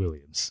Riri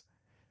Williams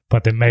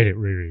But they made it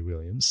Riri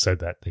Williams so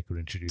that they could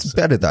introduce It's her.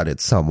 better that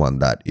it's someone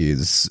that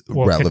is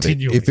relevant.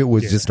 continuing, If it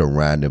was yeah. just a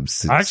random...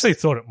 I actually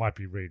thought it might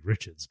be Reed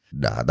Richards.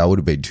 Nah, that would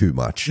have been too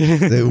much.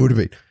 It would have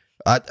been...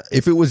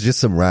 if it was just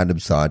some random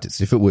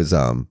scientist, if it was,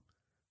 I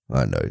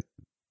don't know,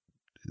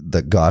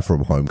 the guy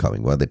from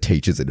Homecoming, one of the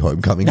teachers in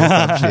Homecoming or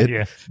some shit,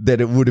 Yeah. then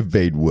it would have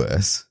been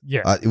worse.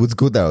 Yeah. It was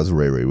good that it was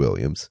Riri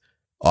Williams.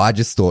 I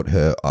just thought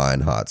her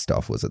Ironheart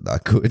stuff wasn't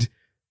that good.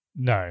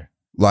 No.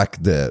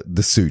 Like the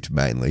suit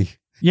mainly.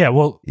 Yeah,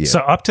 well, Yeah. so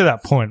up to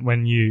that point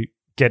when you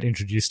get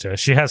introduced to her,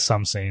 she has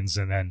some scenes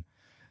and then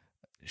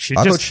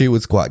I thought she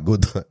was quite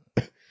good though.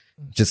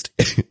 Just,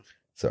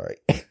 sorry,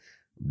 I'm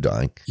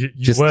dying.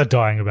 You were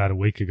dying about a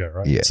week ago,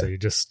 right? Yeah. So you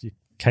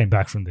came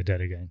back from the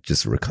dead again.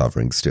 Just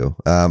recovering still.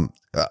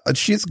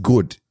 She's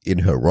good in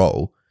her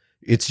role.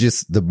 It's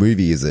just the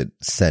movie isn't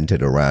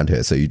centered around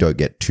her, so you don't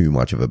get too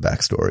much of a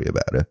backstory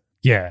about her.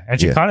 Yeah,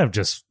 and she Yeah. kind of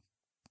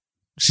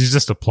she's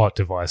just a plot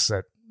device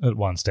at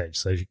one stage,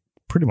 so she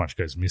pretty much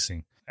goes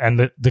missing.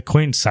 And the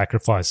Queen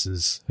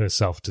sacrifices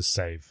herself to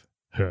save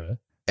her.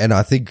 And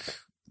I think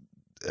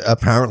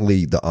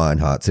apparently the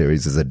Ironheart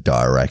series is a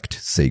direct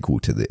sequel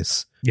to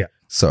this. Yeah.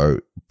 So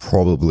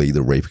probably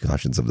the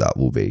repercussions of that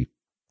will be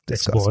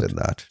discussed Explored. in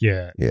that.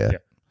 Yeah. Yeah.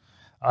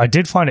 I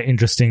did find it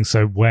interesting.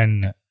 So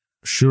when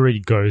Shuri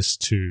goes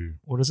to,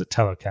 what is it,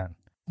 Talokan,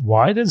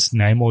 why does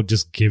Namor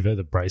just give her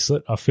the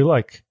bracelet? I feel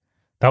like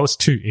that was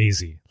too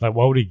easy. Like,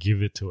 why would he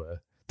give it to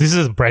her? This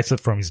is a bracelet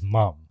from his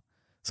mum.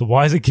 So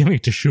why is he giving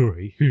it to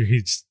Shuri, who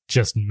he's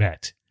just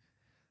met?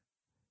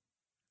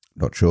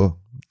 Not sure.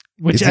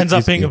 Which ends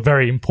up being a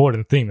very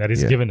important thing that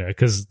is Yeah. given her,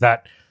 because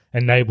that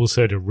enables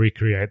her to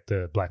recreate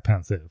the Black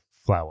Panther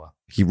flower.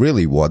 He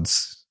really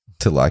wants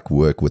to like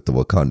work with the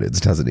Wakandans,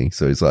 doesn't he?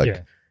 So he's like,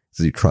 Yeah.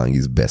 is he trying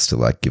his best to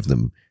like give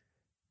them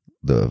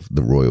the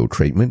royal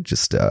treatment?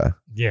 Just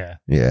Yeah.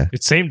 yeah.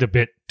 It seemed a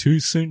bit too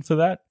soon for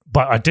that,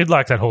 but I did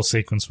like that whole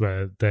sequence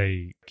where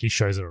he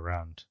shows her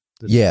around.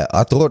 Yeah,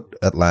 I thought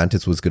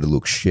Atlantis was going to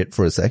look shit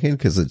for a second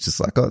because it's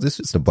just like, oh, this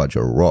is just a bunch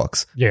of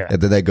rocks. Yeah.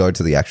 And then they go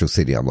to the actual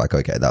city. I'm like,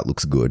 okay, that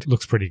looks good.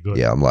 Looks pretty good.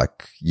 Yeah, I'm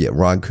like, yeah,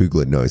 Ryan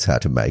Coogler knows how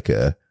to make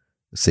a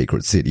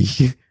secret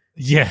city.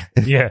 Yeah,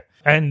 yeah.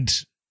 And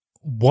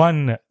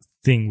one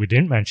thing we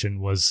didn't mention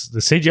was the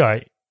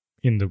CGI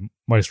in the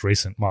most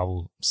recent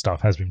Marvel stuff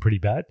has been pretty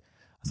bad.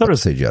 I thought it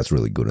was CGI's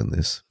really good in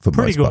this for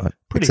Pretty most good, part,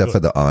 pretty except good. for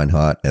the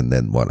Ironheart and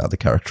then one other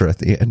character at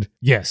the end.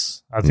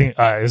 yes. I think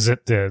is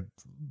it the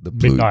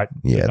Blue- Midnight?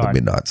 the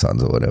Midnight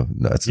Suns or whatever.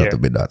 No, it's Yeah. not the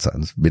Midnight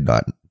Suns.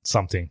 Midnight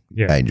something.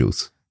 Yeah,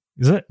 Angels.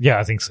 is it? Yeah,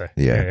 I think so.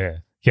 Yeah.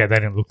 Yeah, they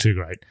didn't look too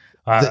great.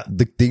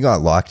 The thing I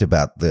liked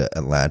about the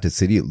Atlantis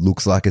city, it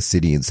looks like a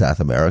city in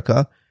South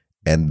America,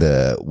 and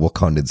the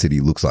Wakandan city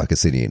looks like a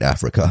city in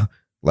Africa.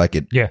 Like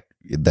it, Yeah.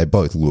 they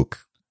both look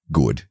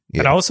good.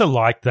 And I also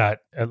like that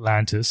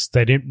Atlantis,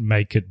 they didn't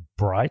make it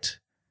bright.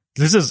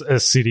 This is a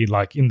city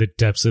like in the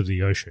depths of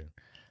the ocean.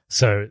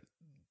 So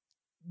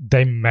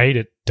they made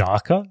it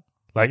darker.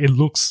 Like it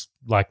looks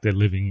like they're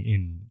living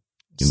in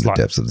the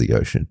depths of the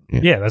ocean.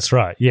 Yeah, that's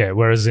right. Yeah.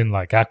 Whereas in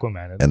like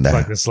Aquaman, it's And they-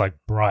 like this like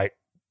bright,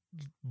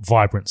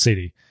 vibrant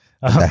city.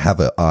 They have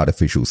an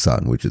artificial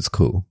sun, which is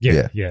cool.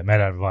 Yeah,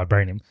 made out of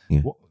vibranium.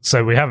 Yeah.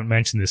 So we haven't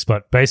mentioned this,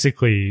 but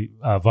basically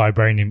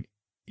vibranium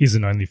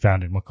isn't only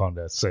found in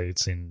Wakanda, so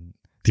it's in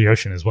the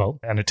ocean as well.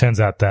 And it turns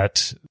out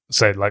that,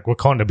 so like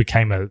Wakanda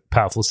became a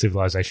powerful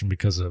civilization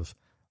because of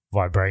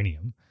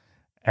vibranium,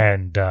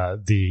 and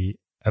the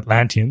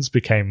Atlanteans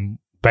became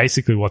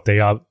basically what they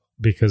are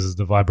because of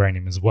the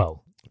vibranium as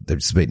well. They've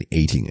just been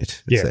eating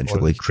it, Yeah,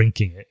 essentially. or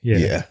drinking it. Yeah.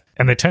 Yeah.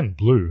 And they turn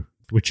blue,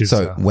 which is...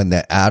 So when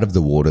they're out of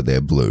the water, they're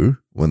blue.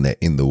 When they're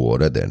in the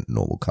water, they're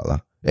normal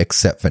color,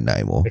 except for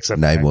Namor. Except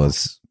for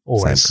Namor's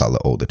Always. same color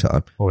all the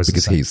time Always the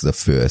because same. he's the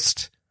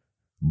first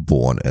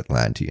born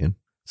Atlantean.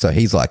 So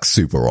he's like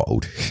super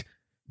old.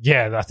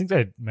 Yeah, I think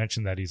they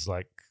mentioned that he's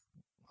like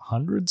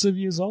hundreds of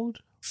years old.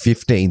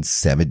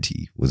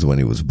 1570 was when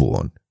he was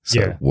born. So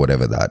Yeah.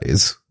 whatever that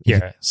is.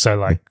 Yeah, so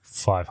like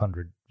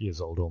 500 years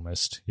old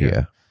almost.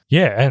 Yeah.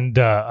 Yeah, and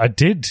I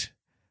did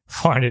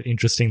find it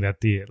interesting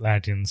that the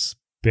Atlanteans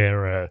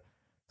bear a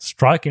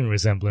striking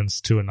resemblance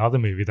to another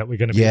movie that we're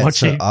going to be Yeah.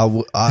 watching.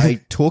 So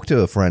I talked to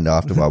a friend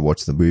after I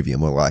watched the movie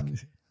and we're like,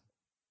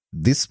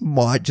 this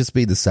might just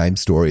be the same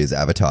story as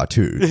Avatar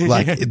 2.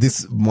 Like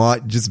this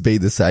might just be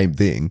the same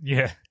thing.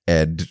 Yeah.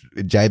 And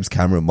James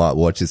Cameron might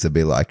watch this and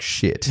be like,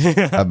 shit,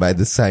 I made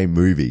the same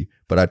movie,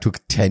 but I took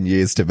 10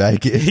 years to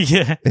make it.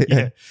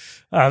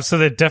 Yeah. So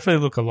they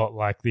definitely look a lot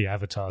like the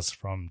avatars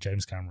from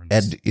James Cameron's.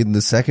 And in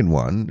the second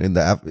one,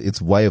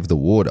 it's Way of the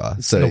Water.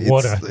 So in the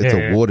water. it's Yeah, a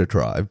yeah. water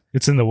tribe.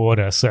 It's in the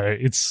water, so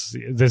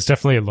there's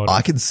definitely a lot of...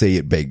 I can see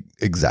it being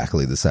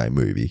exactly the same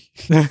movie.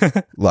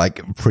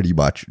 Like pretty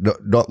much,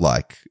 not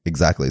like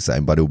exactly the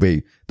same, but it'll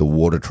be the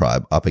water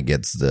tribe up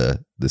against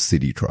the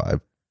city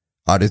tribe.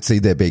 I don't see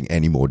there being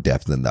any more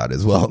depth than that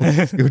as well.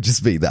 It would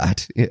just be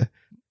that. Yeah.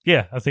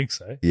 Yeah, I think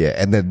so. Yeah.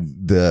 And then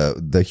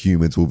the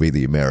humans will be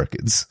the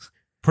Americans.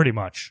 Pretty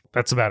much.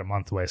 That's about a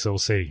month away, so we'll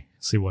see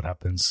what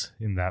happens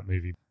in that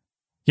movie.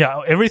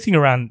 Yeah, everything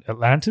around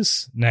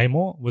Atlantis,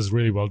 Namor, was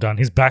really well done.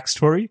 His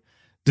backstory,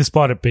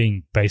 despite it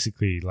being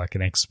basically like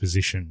an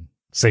exposition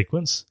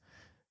sequence,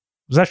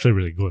 was actually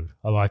really good.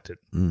 I liked it.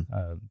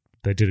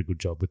 They did a good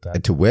job with that.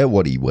 And to wear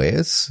what he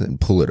wears and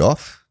pull it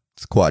off,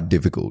 it's quite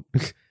difficult.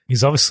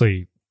 He's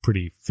obviously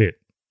pretty fit.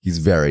 He's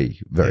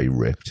very, very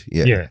ripped.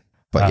 Yeah. Yeah.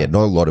 But yeah,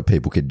 not a lot of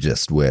people could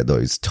just wear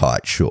those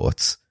tight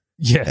shorts.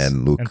 Yes.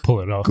 And look and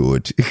pull it off.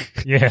 Good.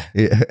 Yeah.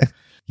 Yeah.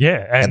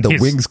 Yeah. And the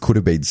wings could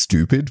have been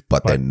stupid,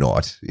 but they're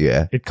not.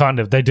 Yeah.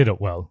 They did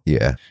it well.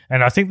 Yeah.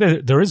 And I think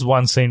that there is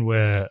one scene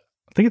where,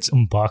 I think it's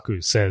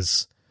M'Baku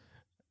says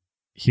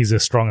he's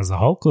as strong as the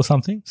Hulk or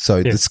something.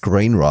 So the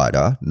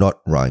screenwriter,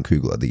 not Ryan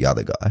Coogler, the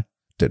other guy,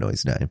 don't know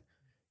his name,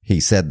 he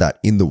said that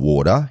in the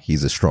water,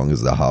 he's as strong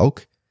as the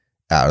Hulk.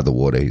 Out of the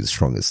water, he's as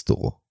strong as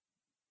Thor.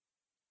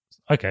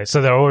 Okay,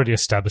 so they're already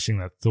establishing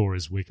that Thor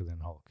is weaker than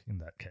Hulk in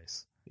that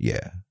case.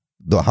 Yeah.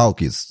 The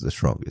Hulk is the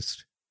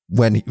strongest.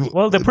 They're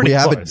pretty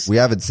close. We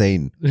haven't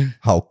seen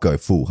Hulk go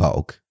full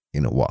Hulk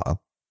in a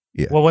while.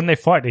 Yeah. Well, when they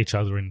fight each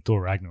other in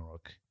Thor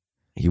Ragnarok.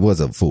 He was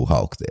a full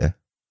Hulk there.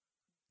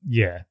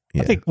 Yeah.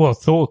 Yeah. I think,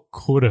 Thor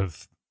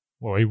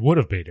he would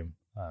have beat him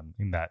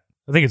in that.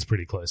 I think it's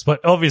pretty close.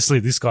 But obviously,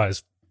 this guy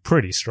is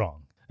pretty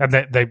strong. And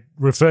they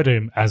refer to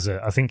him as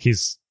I think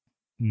his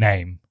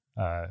name,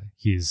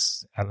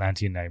 his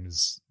Atlantean name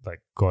is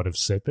like God of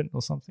Serpent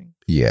or something.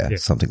 Yeah,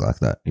 something like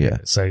that. Yeah.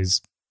 So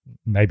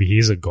maybe he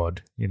is a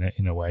god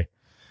in a way.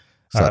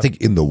 So I think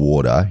in the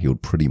water, he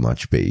would pretty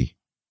much be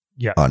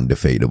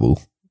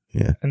undefeatable.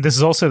 Yeah. And this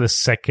is also the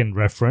second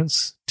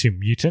reference to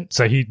mutant.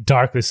 So he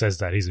directly says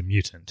that he's a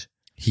mutant.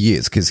 He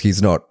is,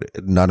 because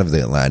none of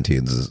the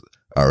Atlanteans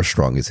are as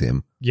strong as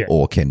him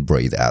or can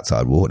breathe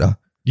outside water.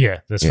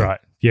 Yeah, that's right.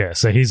 Yeah,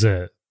 so he's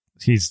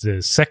the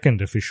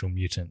second official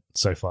mutant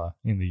so far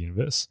in the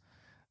universe,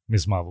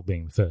 Ms. Marvel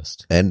being the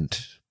first. And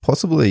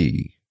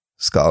possibly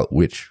Scarlet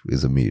Witch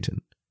is a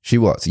mutant. She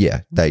was,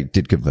 yeah, they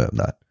did confirm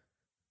that.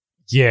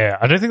 Yeah,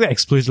 I don't think they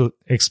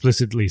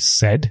explicitly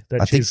said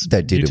that I think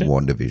they did in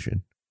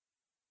WandaVision.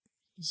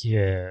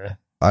 Yeah.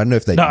 I don't know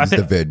if they used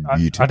the word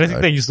mutant. I don't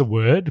think they used the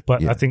word,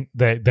 but I think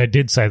they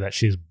did say that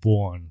she's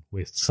born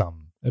with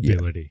some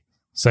ability. Yeah.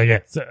 So, yeah,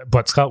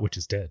 but Scarlet Witch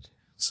is dead.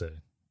 So,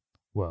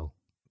 well.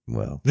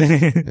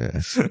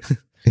 Yeah.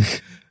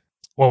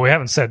 Well, we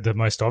haven't said the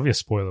most obvious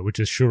spoiler, which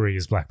is Shuri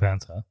is Black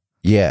Panther.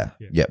 Yeah,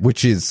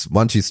 which is,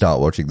 once you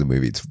start watching the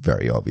movie, it's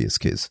very obvious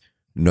because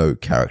no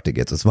character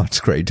gets as much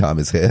screen time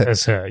as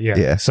her.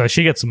 Yeah. So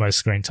she gets the most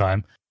screen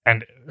time,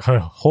 and her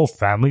whole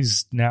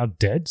family's now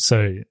dead.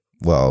 So,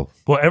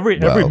 every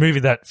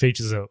movie that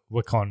features a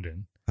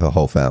Wakandan, her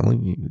whole family.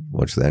 You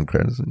watch the end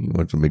credits, and you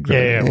watch the mid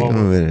credits.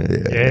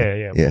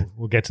 Yeah.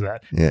 We'll get to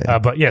that. Yeah.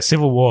 But yeah,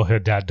 Civil War, her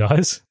dad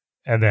dies,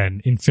 and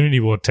then Infinity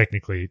War,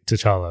 technically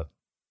T'Challa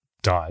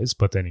dies,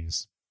 but then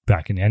he's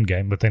back in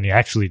Endgame. But then he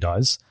actually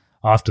dies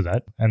after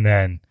that, and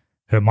then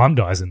her mum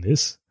dies in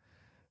this.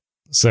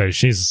 So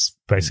she's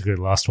basically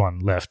the last one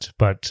left.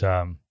 But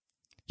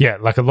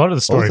like a lot of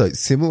the story. Also,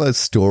 similar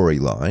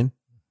storyline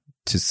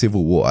to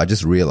Civil War. I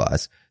just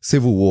realized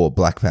Civil War,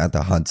 Black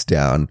Panther hunts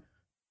down,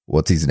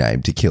 what's his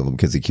name, to kill him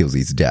because he kills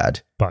his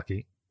dad.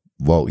 Bucky.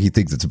 Well, he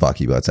thinks it's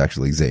Bucky, but it's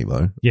actually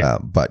Zemo. Yeah.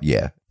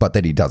 But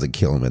then he doesn't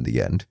kill him in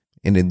the end.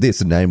 And in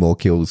this, Namor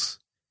kills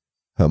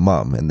her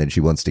mum, and then she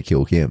wants to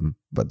kill him,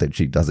 but then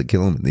she doesn't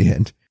kill him in the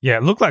end. Yeah,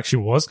 it looked like she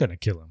was going to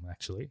kill him,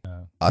 actually.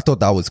 I thought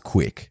that was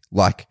quick.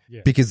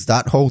 Because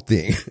that whole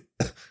thing,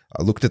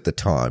 I looked at the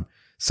time.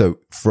 So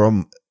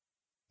from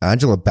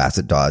Angela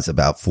Bassett dies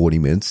about 40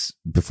 minutes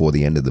before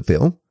the end of the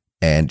film,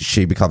 and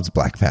she becomes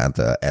Black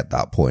Panther at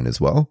that point as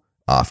well,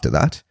 after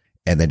that.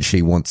 And then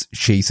she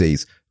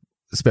sees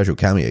a special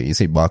cameo. You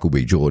see Michael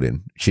B.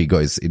 Jordan. She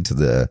goes into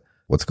the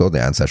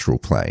ancestral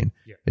plane,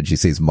 and she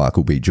sees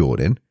Michael B.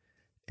 Jordan,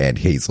 and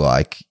he's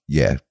like,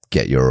 yeah,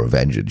 get your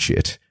revenge and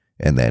shit.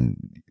 And then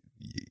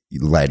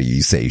later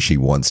you see she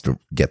wants to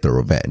get the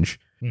revenge,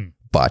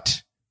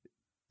 but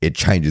it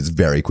changes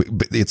very quick.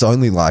 But it's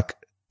only like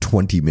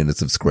 20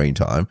 minutes of screen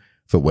time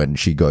for when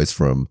she goes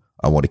from,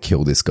 I want to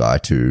kill this guy,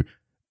 to,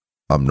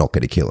 I'm not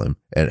going to kill him.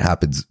 And it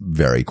happens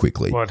very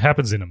quickly. Well, it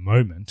happens in a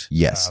moment.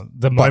 Yes.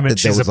 The moment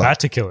she's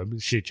about to kill him,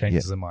 she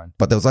changes her mind.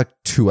 But there was like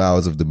 2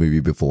 hours of the movie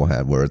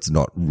beforehand where it's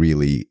not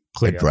really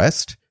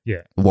addressed.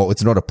 Yeah. Well,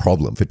 it's not a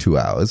problem for 2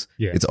 hours.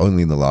 Yeah. It's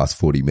only in the last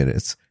 40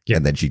 minutes. Yeah.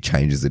 And then she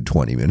changes in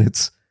 20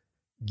 minutes.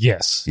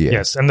 Yes. Yeah.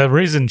 Yes. And the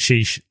reason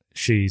she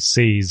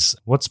sees,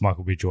 what's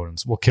Michael B.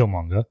 Jordan's? Well,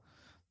 Killmonger.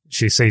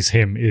 She sees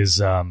him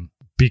is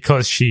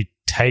because she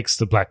takes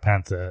the Black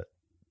Panther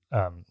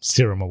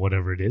serum or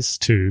whatever it is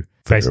to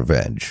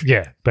revenge.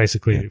 Yeah,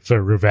 basically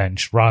for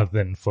revenge rather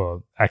than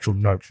for actual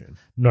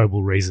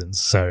noble reasons.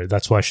 So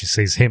that's why she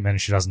sees him, and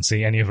she doesn't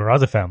see any of her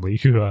other family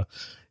who are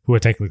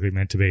technically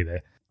meant to be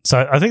there.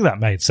 So I think that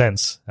made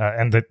sense,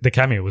 and the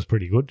cameo was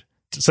pretty good.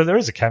 So there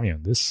is a cameo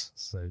in this.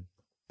 So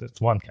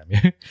that's one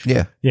cameo.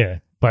 Yeah, yeah,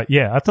 but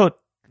yeah, I thought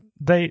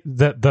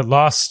the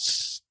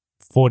last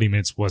 40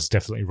 minutes was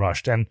definitely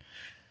rushed, and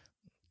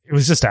it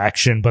was just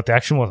action, but the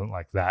action wasn't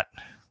like that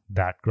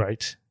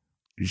great.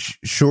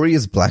 Shuri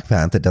as Black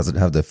Panther doesn't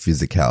have the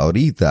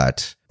physicality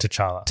that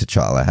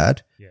T'Challa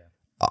had. Yeah.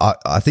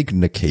 I think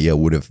Nakia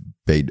would have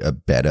been a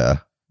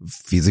better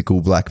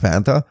physical Black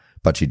Panther,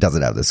 but she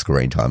doesn't have the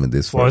screen time in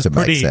this for it to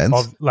make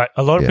sense. Like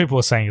a lot of people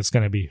were saying it's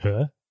going to be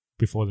her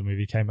before the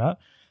movie came out,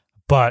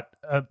 but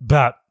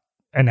about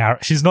an hour,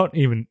 she's not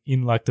even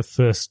in like the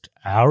first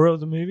hour of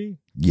the movie.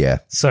 Yeah.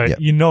 So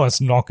you know it's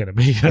not going to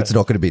be her. It's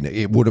not going to be.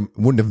 It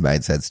wouldn't have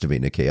made sense to be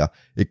Nakia.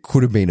 It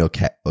could have been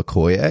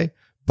Okoye,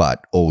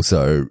 but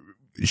also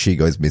she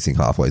goes missing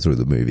halfway through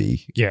the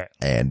movie. Yeah.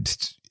 And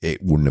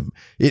it wouldn't have.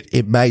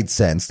 It made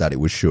sense that it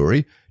was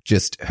Shuri.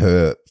 Just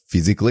her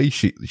physically,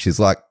 she's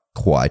like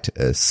quite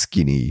a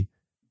skinny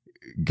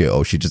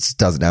girl. She just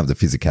doesn't have the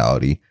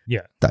physicality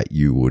that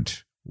you would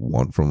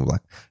want from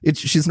like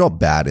she's not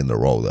bad in the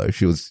role though.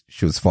 She was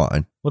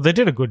fine. Well, they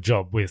did a good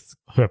job with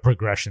her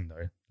progression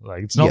though.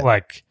 Like it's not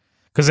like,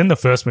 because in the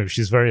first movie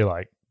she's very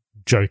like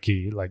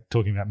jokey, like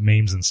talking about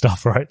memes and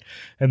stuff, right?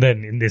 And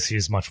then in this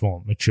she's much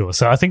more mature.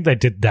 So I think they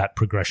did that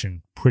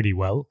progression pretty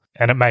well,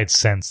 and it made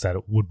sense that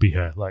it would be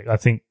her. Like I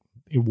think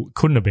it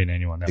couldn't have been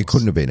anyone else. It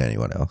couldn't have been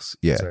anyone else.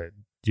 Yeah. So,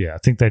 yeah, I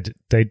think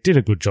they did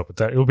a good job with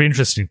that. It'll be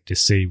interesting to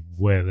see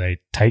where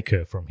they take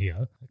her from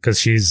here, because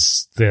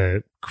she's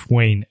the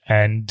queen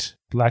and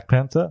Black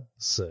Panther.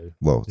 So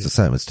it's the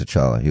same as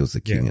T'Challa. He was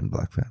the king in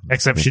Black Panther.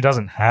 Except she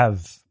doesn't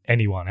have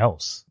anyone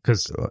else.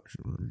 Because So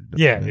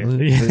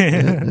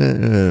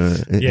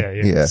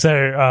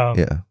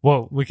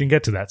well, we can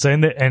get to that. So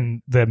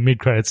in the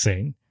mid-credit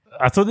scene,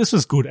 I thought this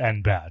was good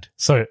and bad.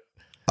 So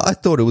I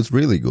thought it was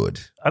really good.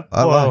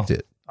 I liked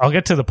it. I'll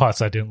get to the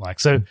parts I didn't like.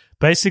 So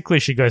basically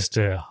she goes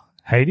to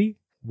Haiti,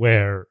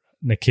 where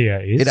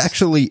Nakia is. It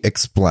actually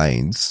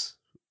explains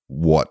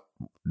what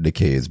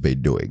Nakia's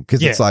been doing.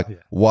 Because it's like,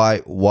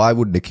 why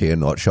would Nakia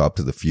not show up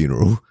to the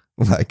funeral?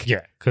 Like,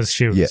 because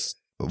she was... Yeah.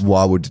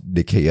 Why would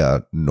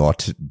Nakia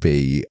not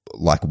be,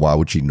 like, why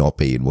would she not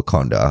be in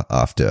Wakanda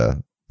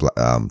after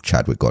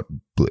Chadwick got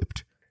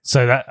blipped?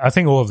 So that I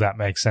think all of that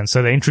makes sense.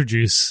 So they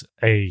introduce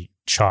a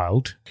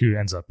child who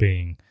ends up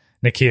being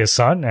Nakia's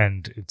son,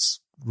 and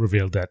it's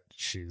revealed that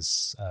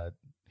he's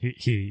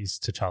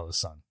T'Challa's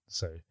son.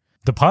 So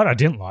the part I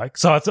didn't like,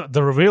 so I thought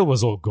the reveal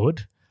was all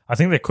good. I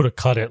think they could have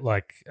cut it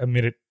like a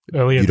minute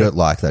earlier. You don't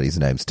like that his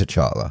name's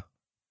T'Challa?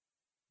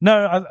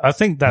 No, I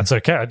think that's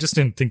okay. I just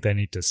didn't think they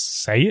need to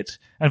say it.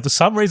 And for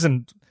some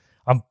reason,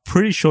 I'm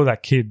pretty sure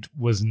that kid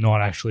was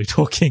not actually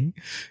talking.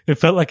 It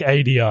felt like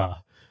ADR,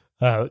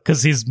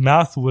 because his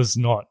mouth was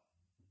not,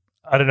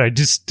 I don't know, it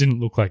just didn't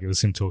look like it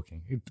was him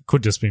talking. It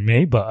could just be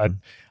me, but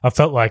I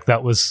felt like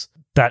that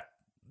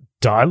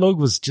dialogue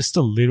was just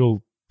a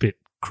little bit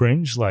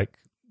cringe. Like,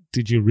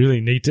 did you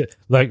really need to,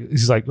 like,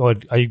 he's like, oh,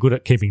 are you good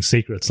at keeping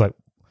secrets? Like,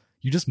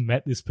 you just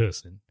met this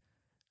person.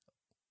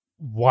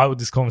 Why would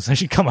this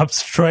conversation come up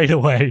straight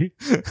away?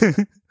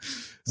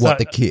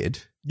 The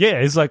kid? Yeah,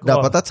 it's like,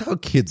 no, but that's how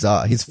kids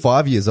are. He's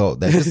 5 years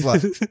old. They're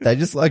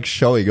just like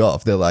showing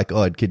off. They're like,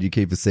 oh, can you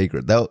keep a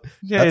secret?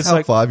 That's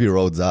how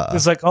 5-year-olds are.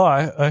 It's like, oh,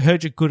 I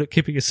heard you're good at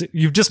keeping a secret.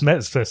 You've just met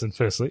this person,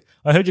 firstly.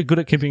 I heard you're good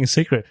at keeping a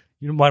secret.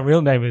 You know, my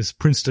real name is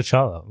Prince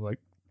T'Challa. I'm like,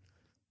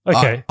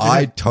 okay.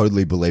 I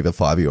totally believe a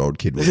 5-year-old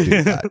kid would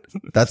do that.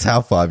 That's how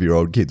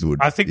 5-year-old kids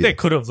would. I think they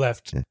could have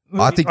left.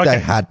 I think they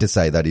had to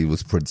say that he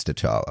was Prince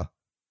T'Challa.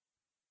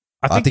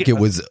 I think it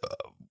was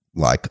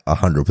like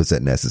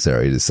 100%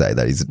 necessary to say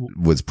that he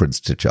was Prince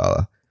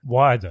T'Challa.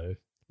 Why though?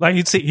 Like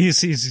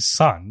he's his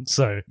son,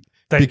 so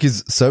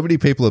because so many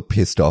people are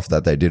pissed off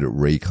that they didn't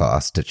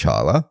recast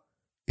T'Challa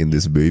in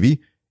this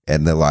movie,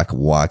 and they're like,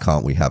 why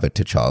can't we have a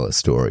T'Challa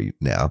story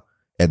now?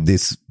 And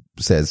this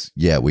says,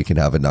 yeah, we can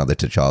have another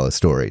T'Challa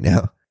story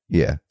now.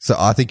 Yeah, so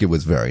I think it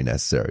was very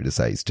necessary to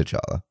say he's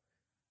T'Challa.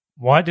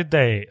 Why did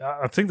they?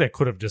 I think they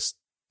could have just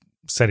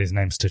said his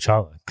name's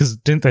T'Challa, because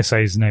didn't they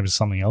say his name is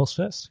something else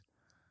first?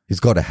 He's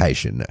got a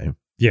Haitian name,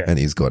 and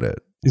he's got a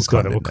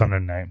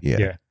Wakanda name.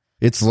 Yeah,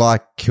 it's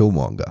like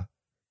Killmonger.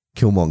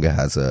 Killmonger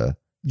has a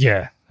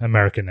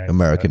American name,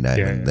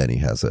 and then he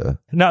has a.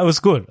 No, it was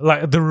good.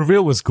 Like the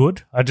reveal was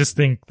good. I just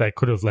think they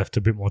could have left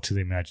a bit more to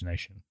the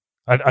imagination.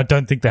 I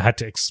don't think they had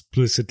to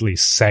explicitly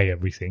say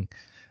everything.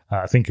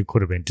 I think it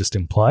could have been just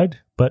implied,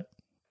 but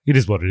it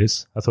is what it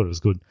is. I thought it was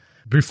good.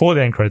 Before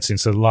the end credits scene,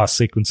 so the last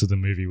sequence of the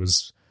movie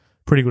was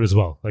pretty good as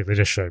well. Like they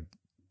just showed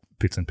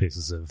bits and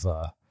pieces of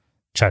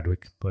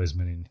Chadwick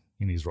Boseman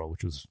in his role,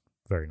 which was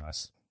very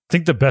nice. I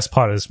think the best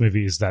part of this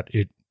movie is that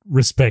it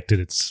respected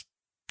its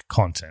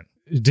content.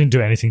 It didn't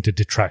do anything to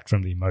detract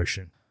from the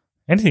emotion.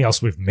 Anything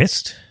else we've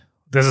missed?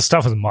 There's a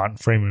stuff with Martin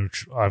Freeman,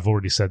 which I've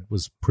already said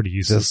was pretty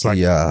useless.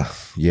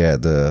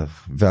 The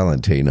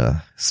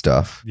Valentina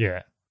stuff.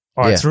 Yeah.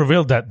 It's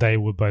revealed that they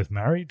were both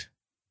married.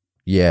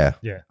 Yeah.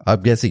 Yeah.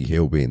 I'm guessing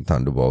he'll be in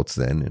Thunderbolts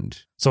then.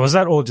 And so was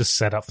that all just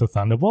set up for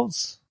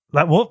Thunderbolts?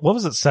 Like, what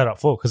was it set up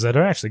for? Because they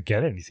don't actually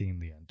get anything in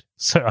the end.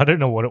 So I don't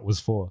know what it was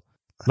for.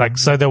 Like,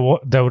 so they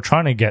were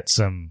trying to get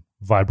some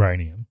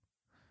vibranium,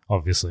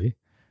 obviously.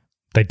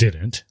 They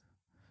didn't.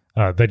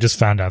 They just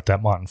found out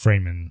that Martin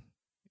Freeman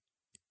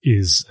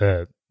is,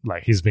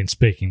 he's been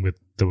speaking with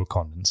the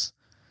Wakandans.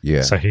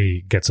 Yeah. So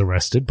he gets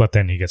arrested, but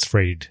then he gets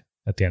freed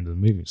at the end of the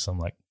movie. So I'm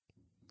like,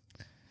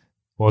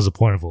 what was the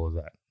point of all of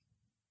that?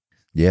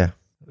 Yeah.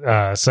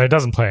 So it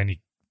doesn't play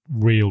any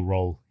real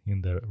role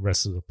in the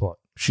rest of the plot.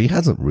 She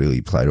hasn't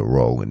really played a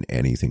role in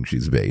anything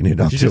she's been in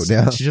up till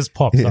now. She just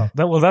pops up.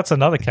 That's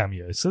another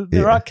cameo. So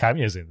there are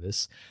cameos in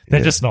this.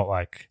 They're just not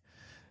like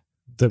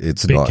the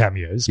big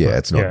cameos. Yeah,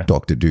 it's not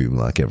Doctor Doom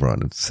like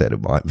everyone said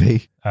it might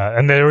be.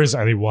 And there is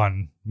only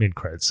one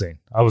mid-credit scene.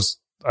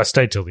 I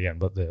stayed till the end,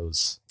 but there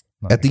was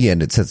nothing. At the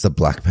end, it says the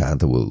Black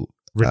Panther will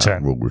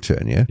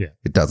return. Yeah.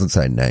 It doesn't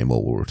say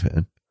Namor will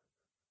return.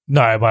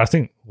 No, but I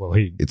think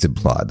it's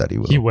implied that he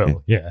will. He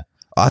will. Yeah.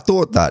 I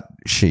thought that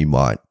she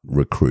might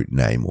recruit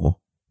Namor,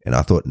 and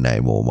I thought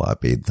Namor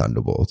might be in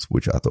Thunderbolts,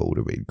 which I thought would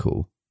have been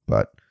cool,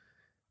 but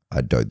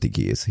I don't think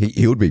he is.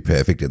 He would be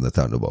perfect in the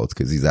Thunderbolts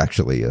because he's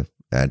actually an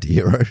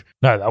anti-hero.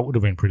 No, that would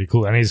have been pretty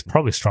cool, and he's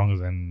probably stronger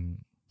than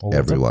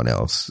everyone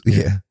else.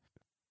 Yeah.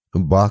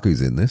 And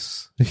Baku's in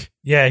this.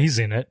 Yeah, he's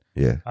in it.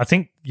 Yeah. I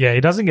think, he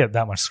doesn't get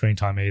that much screen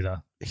time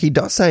either. He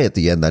does say at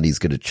the end that he's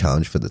going to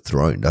challenge for the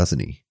throne, doesn't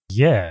he?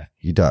 Yeah.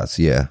 He does,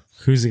 yeah.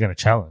 Who's he going to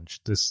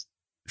challenge? This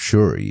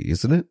Shuri,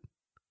 isn't it?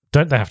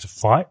 Don't they have to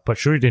fight? But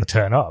Shuri didn't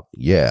turn up.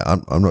 Yeah,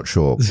 I'm not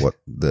sure what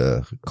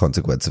the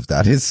consequence of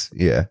that is.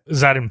 Yeah.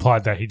 Is that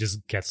implied that he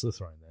just gets the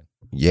throne then?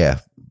 Yeah,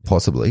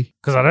 possibly.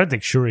 Because I don't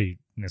think Shuri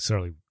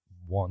necessarily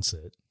wants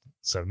it.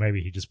 So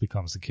maybe he just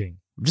becomes the king.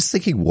 I'm just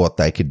thinking what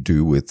they could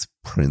do with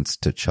Prince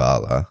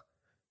T'Challa.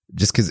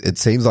 Just because it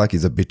seems like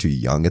he's a bit too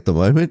young at the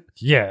moment.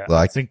 Yeah,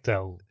 I think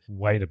they'll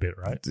wait a bit,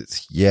 right?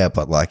 Yeah,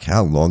 but like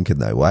how long can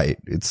they wait?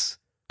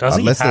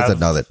 Unless there's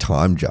another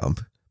time jump,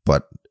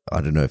 but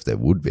I don't know if there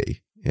would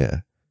be.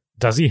 Yeah.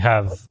 Does he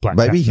have Black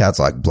Panther? Maybe he has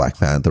like Black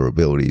Panther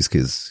abilities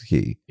because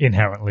he...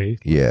 Inherently.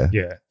 Yeah.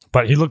 Yeah.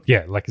 But he looked,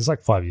 like he's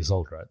like 5 years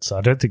old, right? So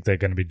I don't think they're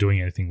going to be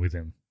doing anything with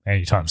him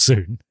anytime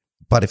soon.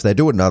 But if they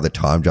do another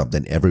time jump,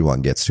 then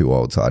everyone gets too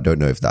old. So I don't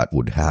know if that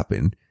would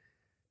happen.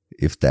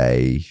 If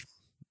they...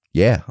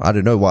 Yeah, I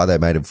don't know why they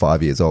made him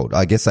 5 years old.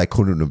 I guess they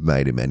couldn't have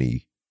made him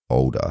any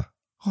older.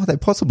 Oh, they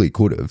possibly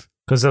could have.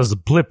 Because there was a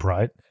blip,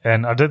 right?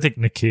 And I don't think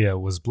Nakia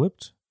was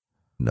blipped.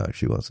 No,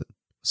 she wasn't.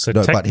 So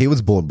but he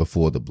was born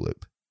before the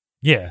blip.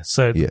 Yeah,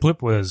 so the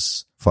blip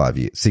was...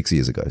 6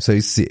 years ago. So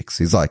he's 6.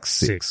 He's like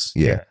 6.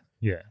 Yeah.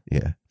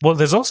 Well,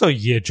 there's also a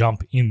year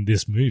jump in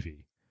this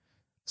movie.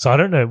 So I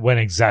don't know when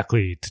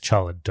exactly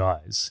T'Challa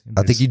dies.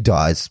 I think he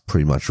dies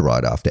pretty much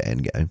right after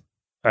Endgame.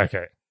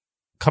 Okay.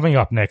 Coming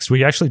up next,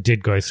 we actually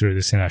did go through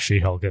this in our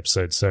She-Hulk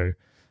episode, so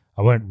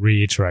I won't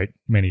reiterate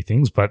many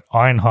things, but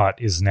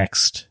Ironheart is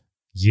next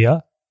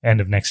year,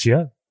 end of next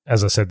year.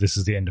 As I said, this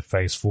is the end of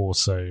Phase 4,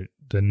 so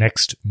the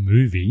next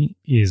movie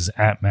is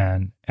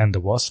Ant-Man and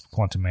the Wasp: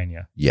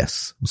 Quantumania.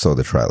 Yes, saw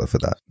the trailer for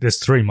that. There's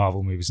 3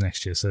 Marvel movies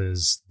next year, so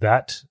there's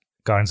that,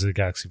 Guardians of the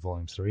Galaxy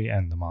Volume 3,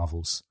 and the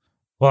Marvels.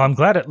 Well, I'm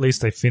glad at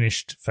least they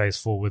finished Phase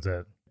 4 with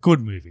a good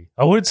movie.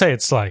 I wouldn't say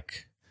it's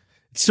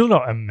still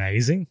not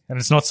amazing, and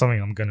it's not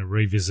something I'm going to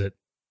revisit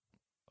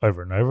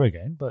over and over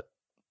again, but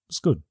it's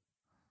good.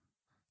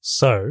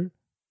 So,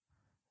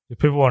 if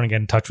people want to get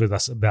in touch with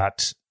us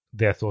about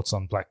their thoughts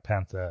on Black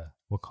Panther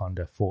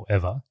Wakanda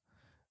Forever,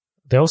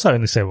 they also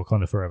only say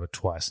Wakanda Forever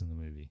twice in the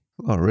movie.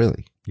 Oh,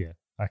 really? Yeah,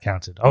 I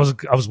counted. I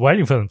was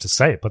waiting for them to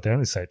say it, but they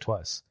only say it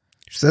twice.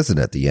 She says it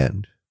at the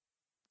end.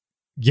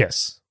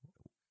 Yes.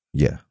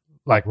 Yeah.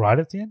 Like right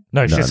at the end?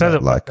 No, she says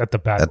it like at the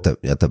battle.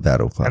 At the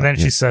battle part. And then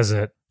she says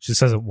it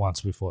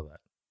once before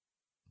that.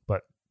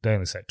 But they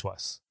only say it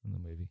twice in the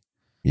movie.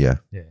 Yeah.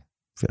 Yeah.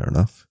 Fair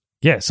enough.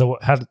 Yeah, so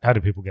how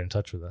do people get in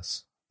touch with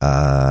us?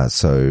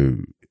 So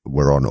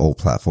we're on all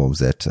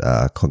platforms at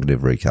Cognitive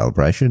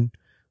Recalibration,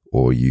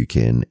 or you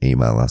can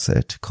email us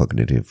at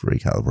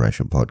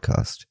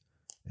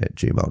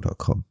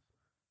cognitiverecalibrationpodcast@gmail.com.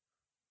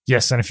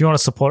 Yes, and if you want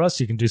to support us,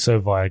 you can do so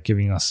via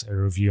giving us a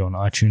review on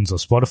iTunes or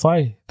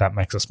Spotify. That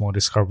makes us more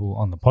discoverable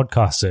on the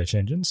podcast search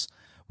engines.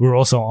 We're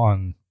also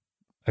on,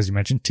 as you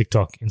mentioned,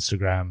 TikTok,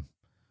 Instagram,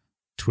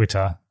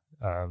 Twitter.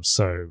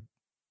 So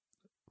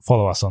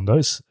follow us on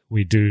those.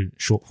 We do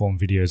short-form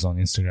videos on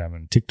Instagram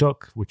and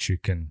TikTok, which you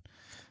can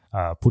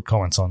put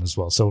comments on as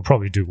well. So we'll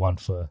probably do one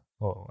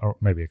or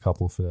maybe a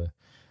couple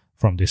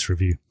from this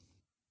review.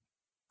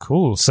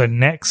 Cool. So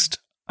next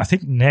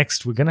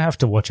we're going to have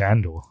to watch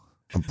Andor.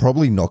 I'm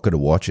probably not going to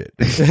watch it.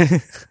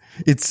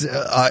 It's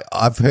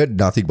I've heard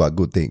nothing but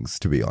good things,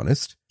 to be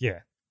honest. Yeah.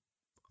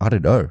 I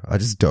don't know. I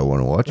just don't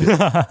want to watch it.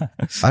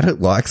 I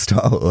don't like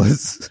Star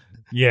Wars.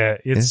 Yeah,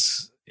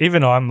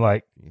 even I'm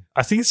like,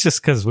 I think it's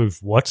just because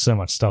we've watched so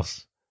much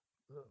stuff,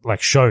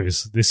 like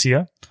shows this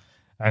year,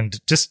 and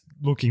just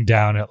looking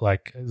down at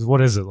like,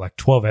 what is it, like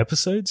 12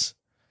 episodes?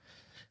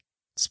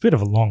 It's a bit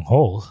of a long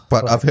haul.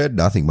 But I've heard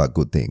nothing but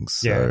good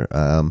things. Yeah.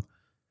 So,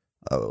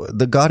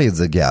 the Guardians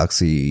of the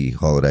Galaxy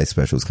holiday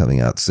special is coming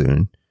out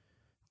soon.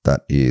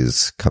 That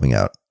is coming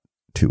out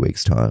 2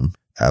 weeks' time.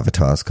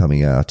 Avatar's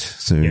coming out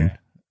soon. Yeah.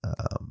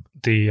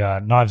 The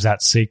Knives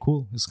Out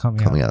sequel is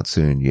coming out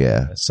soon,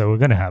 yeah. So we're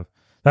going to have...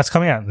 That's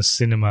coming out in the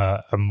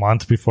cinema a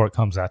month before it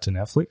comes out to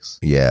Netflix.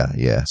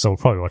 Yeah. So we'll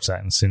probably watch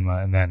that in the cinema,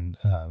 and then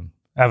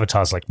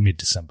Avatar's like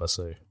mid-December,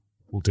 so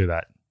we'll do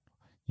that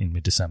in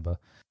mid-December.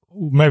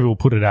 Maybe we'll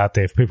put it out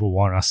there if people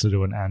want us to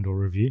do an Andor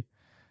review.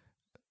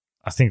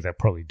 I think they'll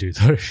probably do,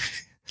 though.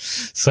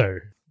 So,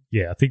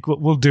 yeah, I think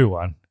we'll do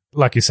one.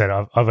 Like you said,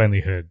 I've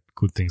only heard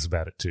good things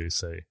about it too,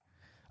 so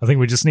I think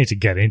we just need to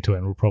get into it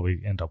and we'll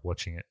probably end up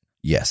watching it.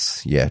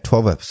 Yes, yeah,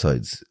 12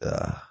 episodes.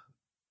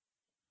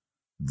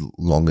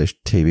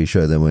 Longest TV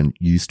show than we're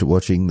used to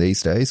watching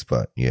these days,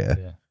 but yeah.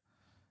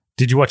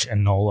 Did you watch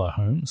Enola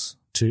Holmes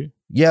too?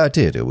 Yeah, I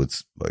did. It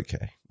was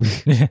okay.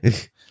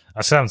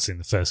 I still haven't seen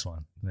the first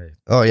one. Yeah.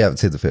 Oh, you haven't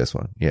seen the first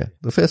one? Yeah,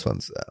 the first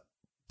one's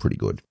pretty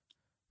good.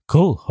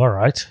 Cool. All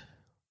right.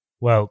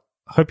 Well,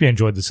 hope you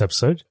enjoyed this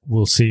episode.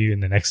 We'll see you in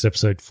the next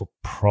episode for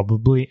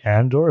probably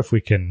Andor if we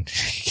can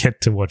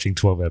get to watching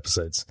 12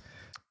 episodes.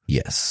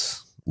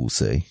 Yes, we'll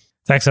see.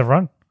 Thanks,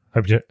 everyone.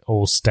 Hope you're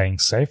all staying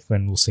safe,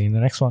 and we'll see you in the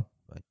next one.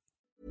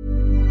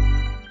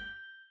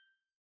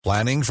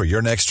 Planning for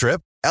your next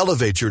trip?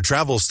 Elevate your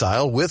travel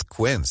style with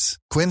Quince.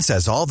 Quince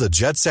has all the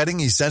jet-setting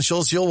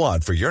essentials you'll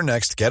want for your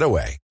next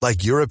getaway,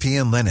 like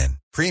European linen,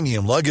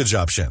 premium luggage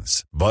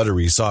options,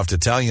 buttery soft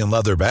Italian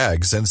leather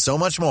bags, and so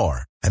much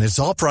more. And it's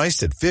all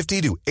priced at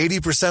 50 to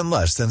 80%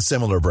 less than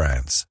similar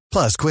brands.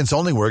 Plus, Quince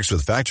only works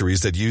with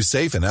factories that use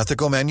safe and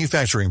ethical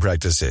manufacturing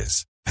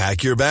practices.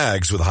 Pack your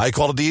bags with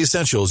high-quality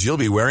essentials you'll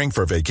be wearing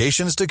for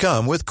vacations to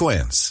come with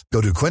Quince.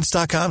 Go to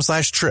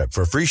quince.com/trip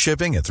for free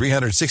shipping and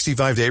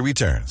 365-day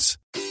returns.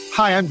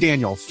 Hi, I'm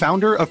Daniel,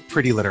 founder of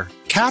Pretty Litter.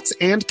 Cats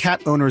and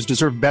cat owners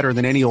deserve better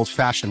than any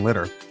old-fashioned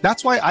litter.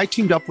 That's why I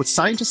teamed up with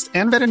scientists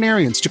and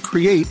veterinarians to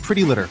create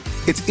Pretty Litter.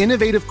 Its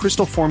innovative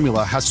crystal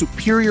formula has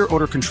superior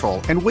odor control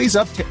and weighs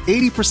up to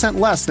 80%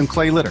 less than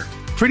clay litter.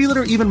 Pretty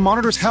Litter even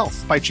monitors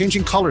health by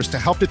changing colors to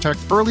help detect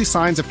early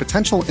signs of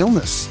potential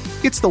illness.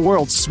 It's the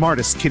world's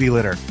smartest kitty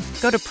litter.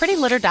 Go to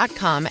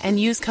prettylitter.com and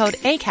use code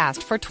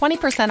ACAST for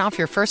 20% off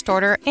your first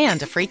order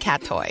and a free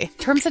cat toy.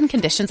 Terms and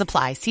conditions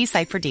apply. See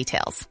site for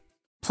details.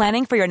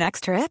 Planning for your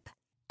next trip?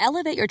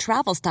 Elevate your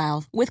travel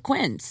style with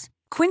Quince.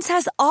 Quince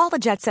has all the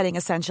jet-setting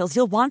essentials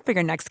you'll want for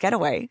your next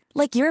getaway,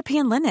 like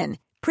European linen,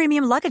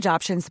 premium luggage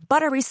options,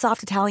 buttery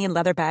soft Italian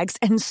leather bags,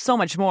 and so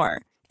much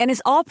more. And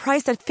is all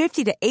priced at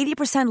 50 to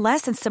 80%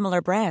 less than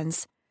similar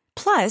brands.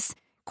 Plus,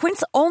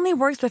 Quince only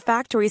works with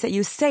factories that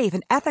use safe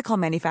and ethical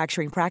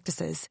manufacturing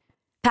practices.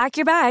 Pack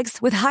your bags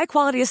with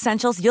high-quality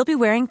essentials you'll be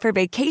wearing for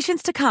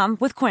vacations to come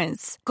with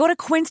Quince. Go to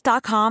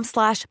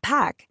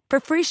quince.com/pack for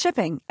free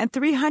shipping and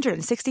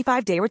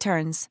 365-day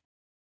returns.